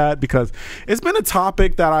Rich said that, because it's been a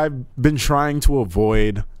topic that I've been trying to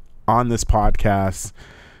avoid on this podcast,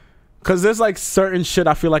 because there's like certain shit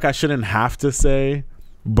I feel like I shouldn't have to say,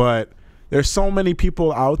 but there's so many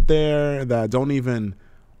people out there that don't even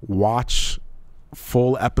watch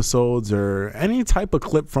full episodes or any type of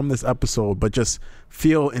clip from this episode, but just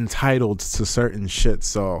feel entitled to certain shit.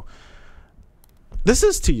 So this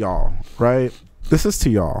is to y'all, right? This is to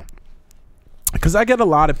y'all, because I get a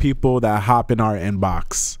lot of people that hop in our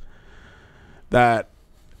inbox that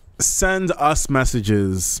send us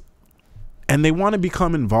messages and they want to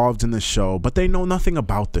become involved in the show, but they know nothing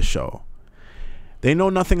about the show. They know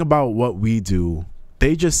nothing about what we do.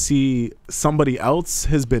 They just see somebody else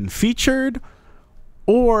has been featured,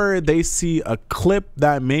 or they see a clip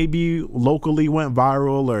that maybe locally went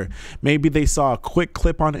viral, or maybe they saw a quick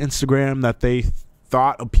clip on Instagram that they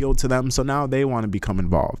thought appealed to them, so now they want to become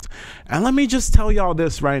involved. And let me just tell y'all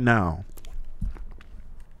this right now.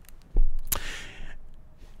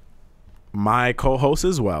 My co-host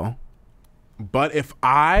as well. But if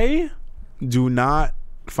I do not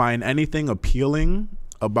find anything appealing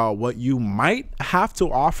about what you might have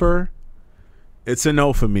to offer, it's a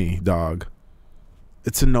no for me, dog.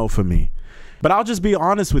 It's a no for me. But I'll just be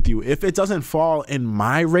honest with you. If it doesn't fall in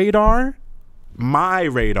my radar,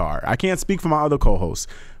 I can't speak for my other co-hosts,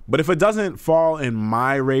 but if it doesn't fall in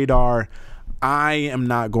my radar, I am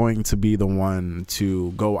not going to be the one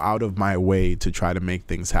to go out of my way to try to make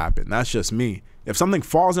things happen. That's just me. If something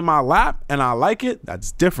falls in my lap and I like it,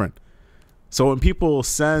 that's different. So when people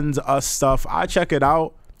send us stuff, I check it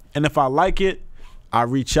out, and if I like it, I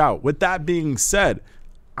reach out. With that being said,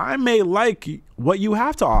 I may like what you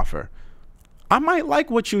have to offer. I might like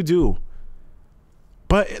what you do.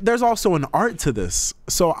 But there's also an art to this.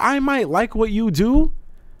 So I might like what you do,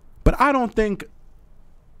 but I don't think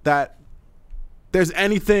that there's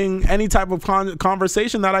any type of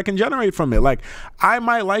conversation that I can generate from it. Like, I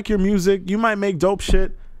might like your music. You might make dope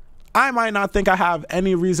shit. I might not think I have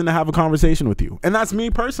any reason to have a conversation with you. And that's me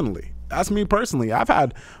personally. I've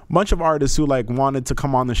had a bunch of artists who like wanted to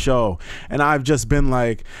come on the show, and I've just been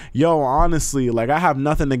like, yo, honestly, like, I have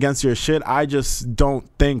nothing against your shit. I just don't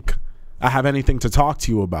think I have anything to talk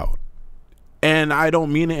to you about. And I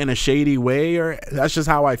don't mean it in a shady way, or that's just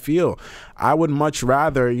how I feel. I would much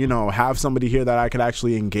rather, you know, have somebody here that I could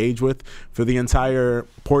actually engage with for the entire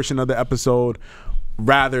portion of the episode,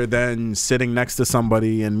 rather than sitting next to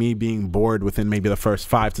somebody and me being bored within maybe the first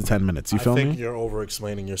 5 to 10 minutes. You feel me? I think you're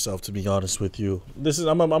over-explaining yourself, to be honest with you.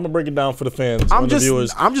 I'm gonna break it down for the fans, the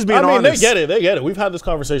viewers. I'm just being honest. They get it. We've had this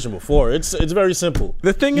conversation before. It's very simple.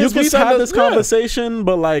 The thing is, we've had this conversation,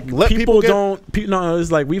 but like, people don't. No,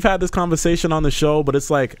 it's like, we've had this conversation on the show, but it's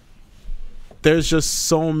like, there's just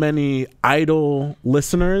so many idle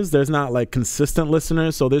listeners. There's not like consistent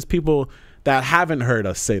listeners. So there's people that haven't heard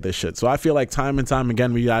us say this shit. So I feel like time and time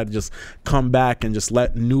again, we gotta just come back and just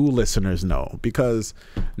let new listeners know, because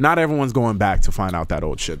not everyone's going back to find out that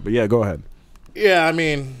old shit. But yeah, go ahead. Yeah, I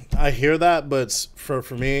mean, I hear that, but for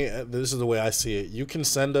me, this is the way I see it. You can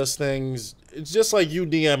send us things. It's just like you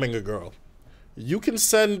DMing a girl. You can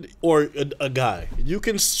send, or a guy, you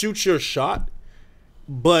can shoot your shot,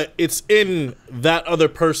 but it's in that other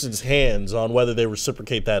person's hands on whether they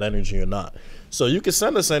reciprocate that energy or not. So you can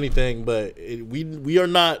send us anything, but we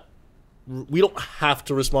don't have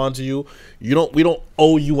to respond to you. We don't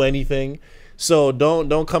owe you anything. So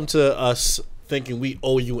don't come to us thinking we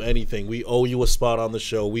owe you anything. We owe you a spot on the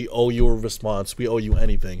show. We owe you a response. We owe you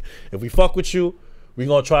anything. If we fuck with you, we're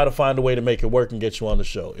gonna try to find a way to make it work and get you on the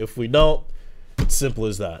show. If we don't, it's simple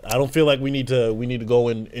as that. I don't feel like we need to go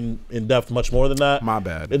in depth much more than that. My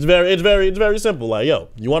bad. It's very simple. Like, yo,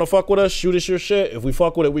 you want to fuck with us? Shoot us your shit. If we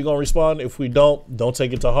fuck with it, we gonna respond. If we don't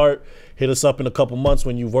take it to heart. Hit us up in a couple months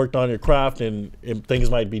when you've worked on your craft and things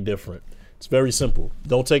might be different. It's very simple.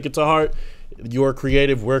 Don't take it to heart. You're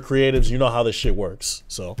creative. We're creatives. You know how this shit works.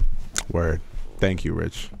 So, word. Thank you,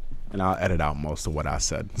 Rich. And I'll edit out most of what I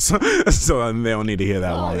said, so they don't need to hear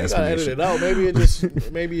that long explanation. Edit it out.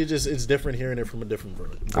 Maybe it's different hearing it from a different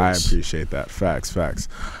voice. I appreciate that. Facts.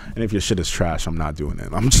 And if your shit is trash, I'm not doing it.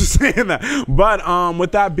 I'm just saying that. But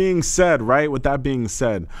with that being said, right? We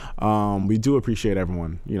do appreciate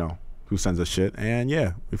everyone, you know, who sends us shit. And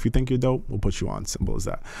yeah, if you think you're dope, we'll put you on. Simple as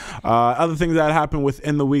that. Other things that happened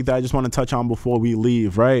within the week that I just want to touch on before we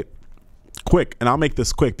leave, right? Quick, and I'll make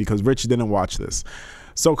this quick because Rich didn't watch this.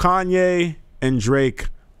 So Kanye and Drake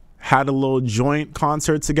had a little joint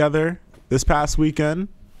concert together this past weekend.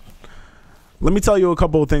 let me tell you a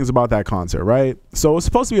couple of things about that concert, right? So it was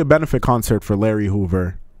supposed to be a benefit concert for Larry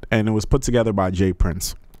Hoover, and it was put together by Jay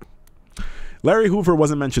Prince. Larry Hoover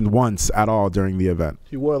wasn't mentioned once at all during the event.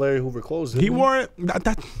 He wore Larry Hoover clothes, didn't he? He wore it.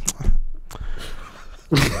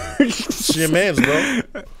 It's your man's, bro.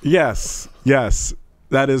 Yes. That's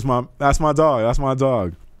my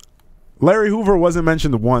dog. Larry Hoover wasn't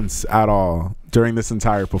mentioned once at all during this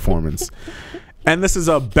entire performance. And this is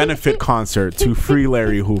a benefit concert to free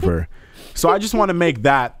Larry Hoover. So I just want to make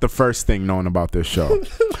that the first thing known about this show.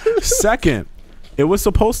 Second, it was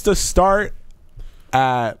supposed to start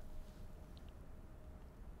at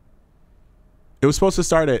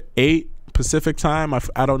 8 Pacific time.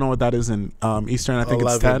 I don't know what that is in Eastern. I think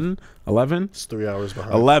 11. It's 10, 11. It's 3 hours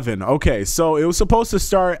behind. 11. Okay, so it was supposed to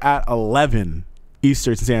start at 11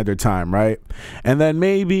 Eastern Standard Time, right? And then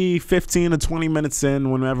maybe 15 to 20 minutes in,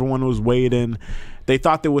 when everyone was waiting, they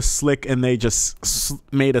thought they was slick and they just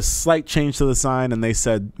made a slight change to the sign and they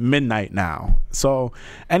said midnight now. So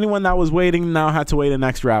anyone that was waiting now had to wait an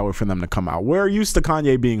extra hour for them to come out. We're used to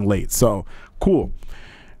Kanye being late, so cool.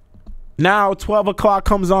 Now 12 o'clock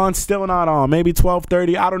comes on, still not on. Maybe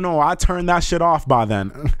 12:30. I don't know. I turned that shit off by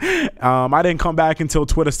then. I didn't come back until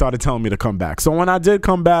Twitter started telling me to come back. So when I did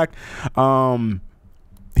come back,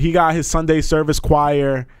 he got his Sunday service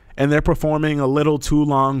choir, and they're performing a little too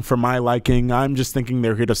long for my liking. I'm just thinking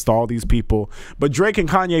they're here to stall these people. But Drake and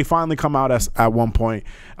Kanye finally come out at one point.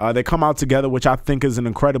 They come out together, which I think is an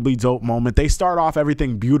incredibly dope moment. They start off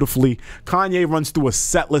everything beautifully. Kanye runs through a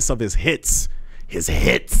set list of his hits.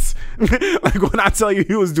 Like when I tell you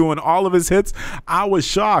he was doing all of his hits, I was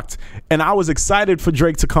shocked and I was excited for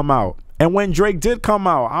Drake to come out. And when Drake did come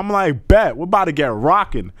out, I'm like, bet, we're about to get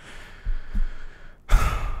rocking.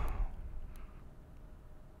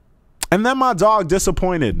 And then my dog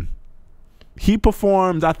disappointed. He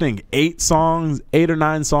performed, I think, 8 or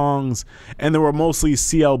 9 songs, and they were mostly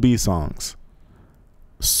CLB songs.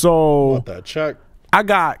 So Want that check? I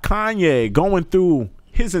got Kanye going through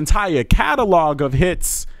his entire catalog of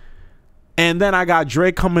hits, and then I got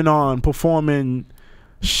Drake coming on performing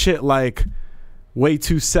shit like Way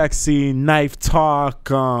Too Sexy, Knife Talk,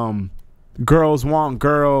 Girls Want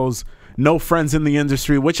Girls, No Friends in the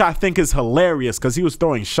Industry, which I think is hilarious because he was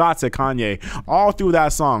throwing shots at Kanye all through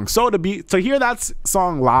that song. So to hear that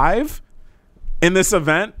song live in this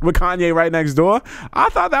event with Kanye right next door, I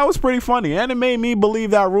thought that was pretty funny, and it made me believe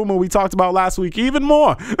that rumor we talked about last week even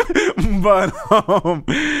more.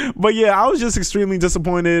 but yeah, I was just extremely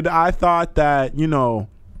disappointed. I thought that, you know,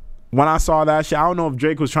 when I saw that shit, I don't know if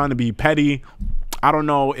Drake was trying to be petty. I don't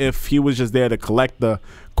know if he was just there to collect the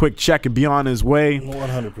quick check and be on his way.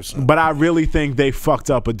 100%. But I really think they fucked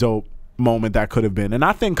up a dope moment that could have been. And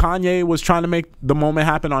I think Kanye was trying to make the moment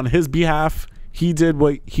happen on his behalf. He did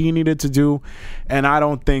what he needed to do, and I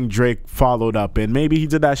don't think Drake followed up. And maybe he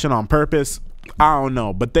did that shit on purpose. I don't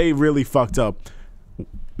know, but they really fucked up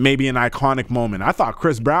maybe an iconic moment. I thought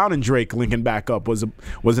Chris Brown and Drake linking back up was an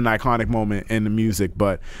iconic moment in the music,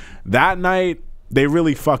 but that night they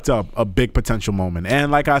really fucked up a big potential moment. And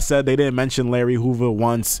like I said, they didn't mention Larry Hoover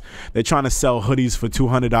once. They're trying to sell hoodies for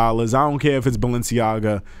 $200. I don't care if it's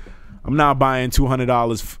Balenciaga. I'm not buying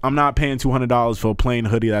 $200. I'm not paying $200 for a plain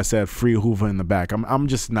hoodie that said "Free Hoover" in the back. I'm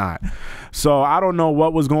just not. So I don't know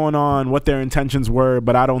what was going on, what their intentions were,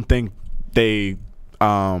 but I don't think they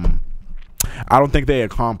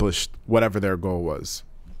accomplished whatever their goal was,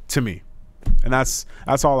 to me. And that's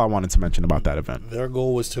all I wanted to mention about that event. Their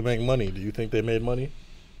goal was to make money. Do you think they made money?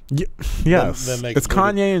 Yes. Then it's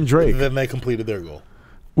Kanye and Drake. Then they completed their goal.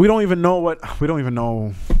 We don't even know.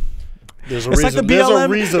 There's a reason. There's a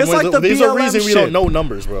reason we don't know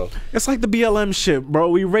numbers, bro. It's like the BLM shit, bro.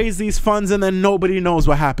 We raise these funds and then nobody knows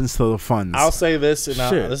what happens to the funds. I'll say this, and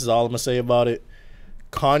this is all I'm gonna say about it.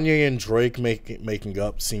 Kanye and Drake making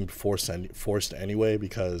up seemed forced anyway,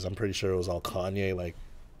 because I'm pretty sure it was all Kanye like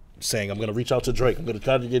saying, "I'm gonna reach out to Drake. I'm gonna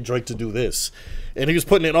try to get Drake to do this," and he was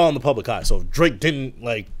putting it all in the public eye. So if Drake didn't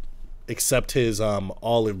like accept his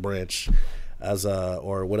olive branch as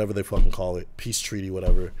or whatever they fucking call it, peace treaty,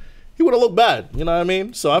 whatever, he would have looked bad, you know what I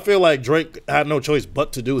mean? So I feel like Drake had no choice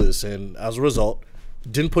but to do this, and as a result,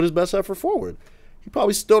 didn't put his best effort forward. He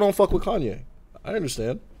probably still don't fuck with Kanye. I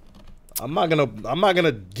understand. I'm not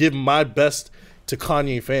gonna give my best to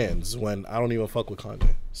Kanye fans when I don't even fuck with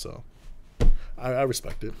Kanye. So I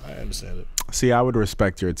respect it. I understand it. See, I would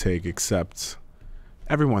respect your take, except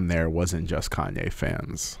everyone there wasn't just Kanye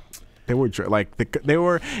fans. They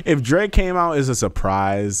were if Drake came out as a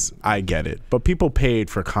surprise, I get it, but people paid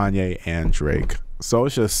for Kanye and Drake, so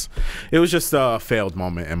it was just a failed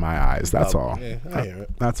moment in my eyes. That's all. Yeah, I hear it.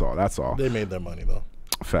 That's all. They made their money though.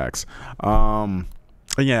 Facts.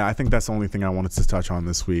 Yeah, I think that's the only thing I wanted to touch on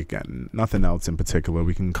this week, and nothing else in particular.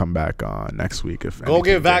 We can come back next week if go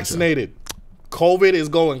get vaccinated. COVID is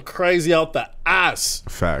going crazy out the ass.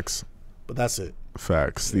 Facts. But that's it.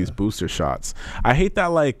 Facts. Yeah. These booster shots. I hate that.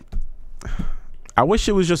 Like, I wish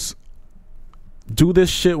it was just do this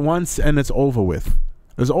shit once and it's over with.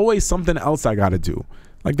 There's always something else I gotta do.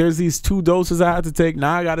 Like, there's these 2 doses I had to take.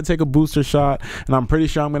 Now I got to take a booster shot, and I'm pretty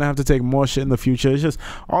sure I'm going to have to take more shit in the future. It's just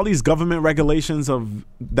all these government regulations of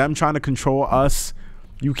them trying to control us.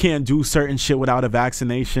 You can't do certain shit without a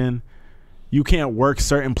vaccination. You can't work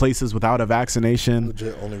certain places without a vaccination.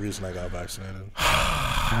 Legit, only reason I got vaccinated.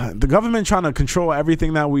 The government trying to control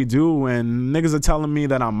everything that we do, and niggas are telling me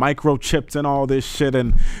that I'm microchipped and all this shit,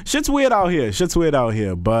 and shit's weird out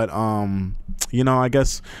here. But you know, I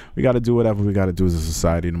guess we got to do whatever we got to do as a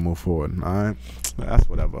society to move forward. All right, that's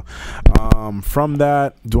whatever. From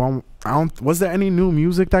that, was there any new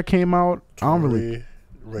music that came out? I don't really.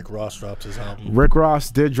 Rick Ross dropped his album. Rick Ross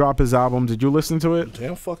did drop his album. Did you listen to it?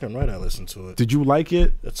 Damn fucking right I listened to it. Did you like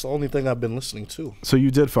it? It's the only thing I've been listening to. So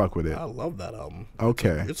you did fuck with it? I love that album.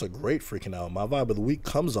 Okay. It's a great freaking album. My vibe of the week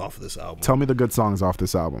comes off of this album. Tell me the good songs off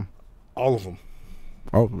this album. All of them.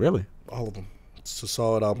 Oh, really? All of them. It's a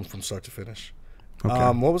solid album from start to finish.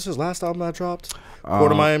 Okay. What was his last album that dropped?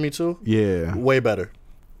 Port of Miami 2? Yeah. Way better.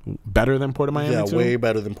 Better than Port of Miami 2? Yeah, way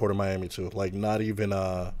better than Port of Miami 2. Like, not even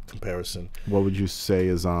a comparison. What would you say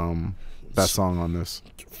is that song on this?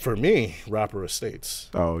 For me, Rapper Estates.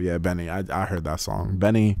 Oh yeah, Benny. I heard that song.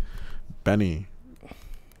 Benny.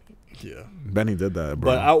 Yeah. Benny did that,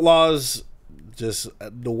 bro. But Outlaws, just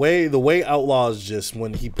the way Outlaws just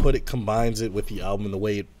when he combines it with the album and the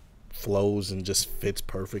way it flows and just fits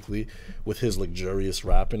perfectly with his luxurious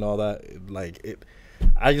rap and all that.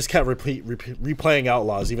 I just kept replaying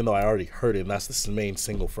Outlaws even though I already heard it, and that's the main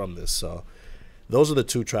single from this. So those are the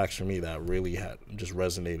 2 tracks for me that really had just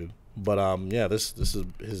resonated. But yeah, this is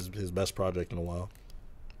his best project in a while.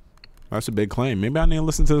 That's a big claim. Maybe I need to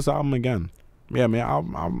listen to this album again. Yeah, man.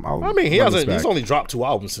 I'll he's only dropped 2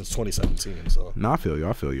 albums since 2017. So no, I feel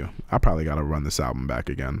you. I probably got to run this album back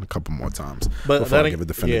again a couple more times. But before I give it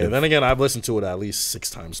definitive. Yeah, then again, I've listened to it at least 6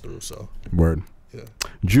 times through. So word. Yeah.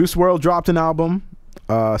 Juice WRLD dropped an album,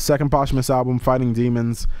 second posthumous album, Fighting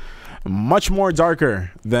Demons. Much more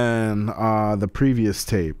darker than the previous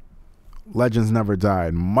tape. Legends Never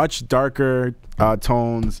Died. Much darker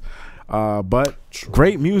tones, but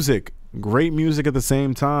great music at the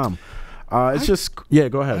same time. Yeah,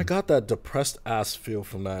 go ahead. I got that depressed ass feel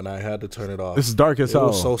from that, and I had to turn it off. This is dark as hell. It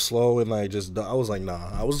was so slow, and I was like,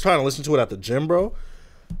 nah. I was trying to listen to it at the gym, bro.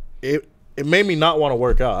 It made me not want to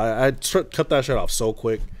work out. I cut that shit off so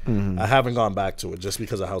quick. Mm-hmm. I haven't gone back to it just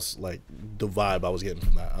because of how the vibe I was getting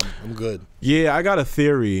from that. I'm good. Yeah, I got a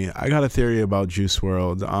theory. About Juice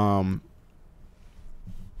WRLD.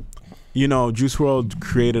 You know, Juice WRLD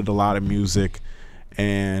created a lot of music,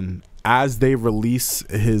 and as they release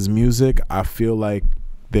his music, I feel like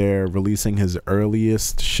they're releasing his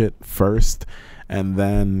earliest shit first, and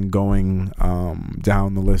then going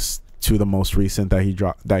down the list to the most recent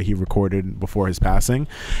that he recorded before his passing.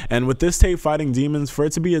 And with this tape, Fighting Demons, for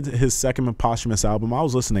it to be his second posthumous album, I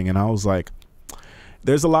was listening and I was like,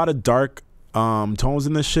 there's a lot of dark tones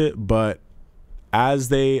in this shit, but as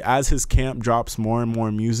his camp drops more and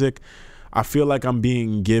more music, I feel like I'm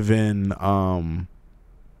being given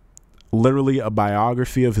literally a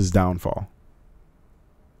biography of his downfall.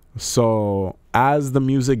 So as the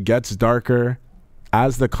music gets darker,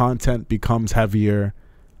 as the content becomes heavier,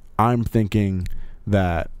 I'm thinking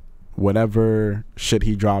that whatever shit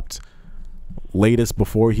he dropped latest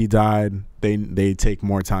before he died, they take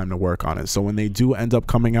more time to work on it. So when they do end up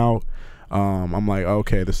coming out, I'm like,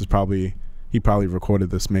 okay, this is he probably recorded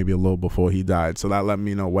this maybe a little before he died. So that let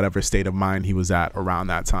me know whatever state of mind he was at around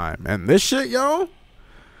that time. And this shit, yo,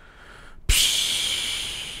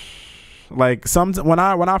 like when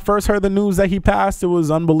I first heard the news that he passed, it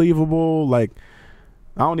was unbelievable. Like,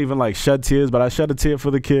 I don't even like shed tears, but I shed a tear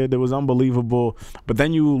for the kid. It was unbelievable. But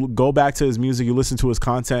then you go back to his music, you listen to his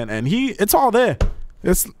content, and it's all there.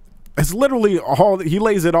 It's literally all, he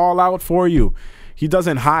lays it all out for you. He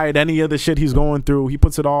doesn't hide any of the shit he's going through. He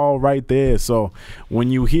puts it all right there. So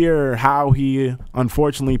when you hear how he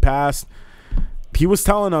unfortunately passed, he was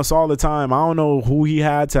telling us all the time. I don't know who he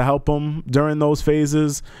had to help him during those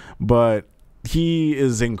phases, but he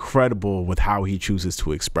is incredible with how he chooses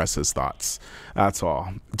to express his thoughts. That's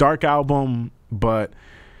all. Dark album, but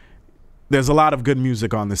there's a lot of good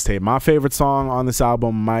music on this tape. My favorite song on this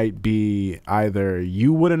album might be either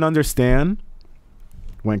You Wouldn't Understand,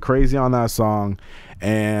 went crazy on that song,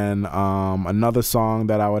 and another song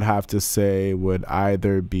that I would have to say would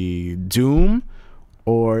either be Doom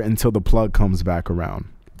or Until the Plug Comes Back Around.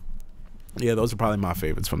 Yeah, those are probably my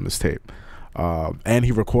favorites from this tape. And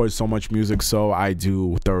he records so much music, so I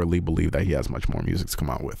do thoroughly believe that he has much more music to come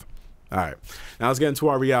out with. All right, now let's get into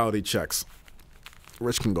our reality checks.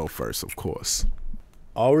 Rich can go first, of course.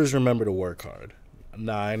 Always remember to work hard.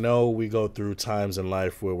 Now, I know we go through times in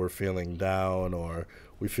life where we're feeling down, or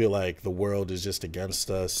we feel like the world is just against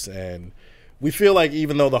us, and we feel like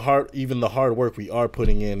even the hard work we are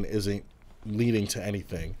putting in isn't leading to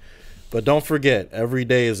anything. But don't forget, every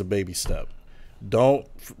day is a baby step. Don't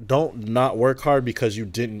not work hard because you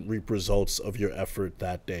didn't reap results of your effort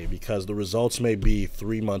that day, because the results may be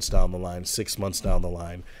 3 months down the line, 6 months down the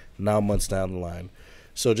line, 9 months down the line.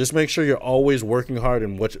 So just make sure you're always working hard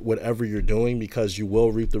in whatever you're doing, because you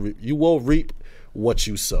will reap what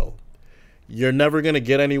you sow. You're never going to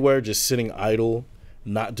get anywhere just sitting idle,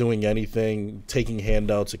 not doing anything, taking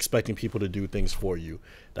handouts, expecting people to do things for you.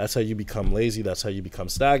 That's how you become lazy. That's how you become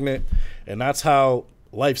stagnant. And that's how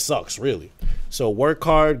life sucks, really. So work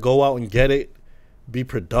hard, go out and get it, be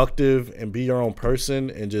productive, and be your own person.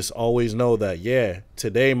 And just always know that, yeah,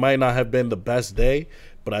 today might not have been the best day,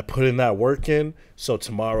 but I put in that work in, so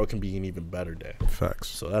tomorrow can be an even better day. Facts.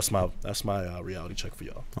 So that's my reality check for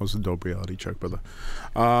y'all. That was a dope reality check, brother.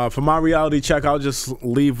 For my reality check, I'll just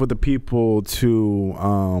leave with the people to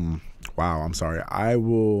I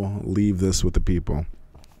will leave this with the people.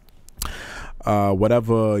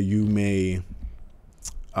 Whatever you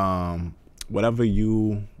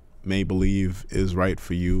may believe is right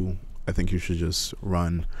for you, I think you should just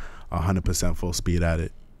run 100% full speed at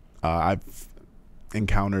it. I've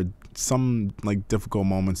encountered some difficult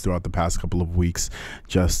moments throughout the past couple of weeks,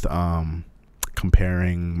 just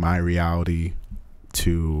comparing my reality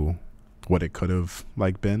to what it could have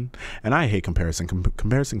been. And I hate comparison.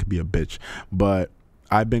 Comparison can be a bitch, but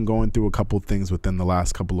I've been going through a couple things within the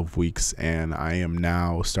last couple of weeks, and I am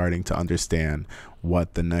now starting to understand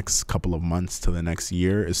what the next couple of months to the next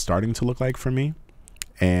year is starting to look like for me.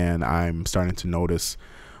 And I'm starting to notice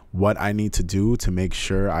what I need to do to make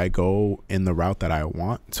sure I go in the route that I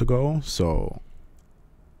want to go. So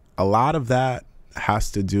a lot of that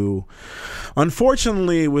has to do,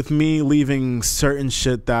 unfortunately, with me leaving certain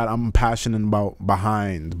shit that I'm passionate about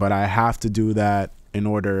behind. But I have to do that in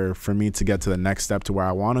order for me to get to the next step to where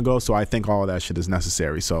I want to go. So I think all of that shit is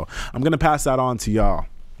necessary. So I'm going to pass that on to y'all.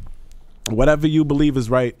 Whatever you believe is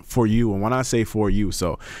right for you. And when I say for you,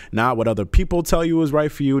 so not what other people tell you is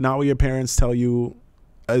right for you, not what your parents tell you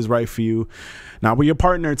is right for you, not what your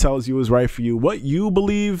partner tells you is right for you. What you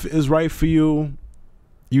believe is right for you,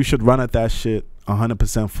 you should run at that shit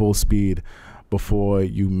 100% full speed before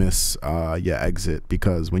you miss your exit.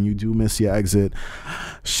 Because when you do miss your exit,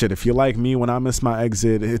 shit, if you're like me, when I miss my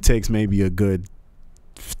exit, it takes maybe a good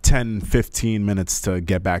 10-15 minutes to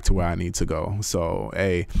get back to where I need to go. So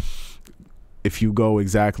hey, if you go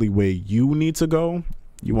exactly where you need to go,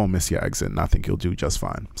 you won't miss your exit, and I think you'll do just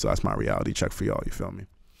fine. So that's my reality check for y'all, you feel me?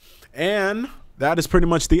 And that is pretty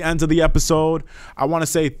much the end of the episode. I want to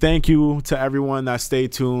say thank you to everyone that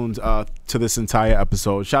stayed tuned to this entire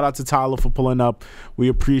episode. Shout out to Tyler for pulling up. We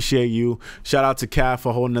appreciate you. Shout out to Kat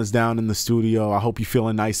for holding us down in the studio. I hope you're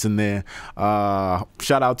feeling nice in there.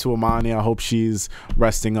 Shout out to Amani. I hope she's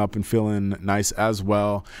resting up and feeling nice as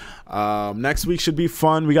well. Next week should be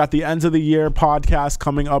fun. We got the end of the year podcast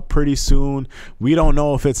coming up pretty soon. We don't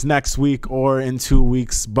know if it's next week or in 2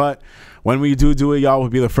 weeks, but when we do it, y'all will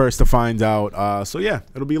be the first to find out. So yeah,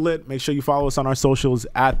 it'll be lit. Make sure you follow us on our socials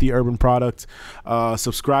at The Urban Product.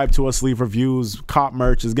 Subscribe to us, leave reviews. Cop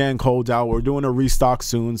merch is getting cold out. We're doing a restock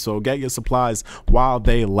soon, so get your supplies while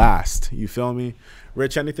they last. You feel me?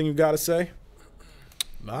 Rich, anything you got to say?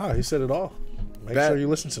 Nah, he said it all. Make sure you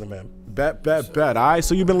listen to the man. Bet. All right,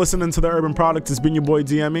 so you've been listening to The Urban Product. It's been your boy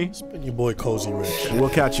DME. It's been your boy Cozy Rich. We'll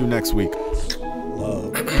catch you next week.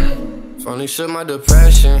 Love. Finally shook my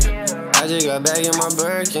depression. I just got back in my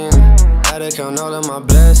Birkin. Gotta count all of my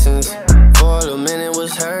blessings. For a minute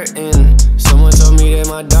was hurting. Someone told me that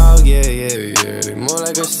my dog, yeah. They more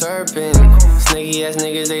like a serpent. Snaky ass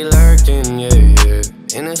niggas, they lurking, yeah.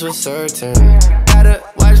 And it's for certain. Gotta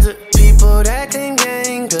watch the people that claim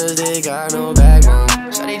gang, cause they got no backbone.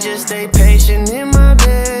 Shawty just stay patient in my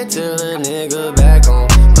bed till a nigga back home.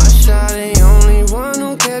 My shawty only one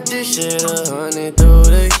who kept this shit 100 through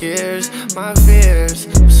the years. My fears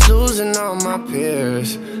was losing all my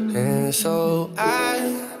peers, and so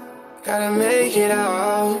I gotta make it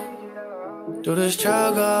out through the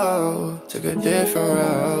struggle. Took a different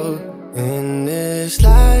route. In this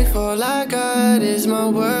life, all I got is my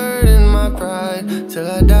word and my pride. Till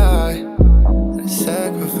I die, I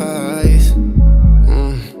sacrifice.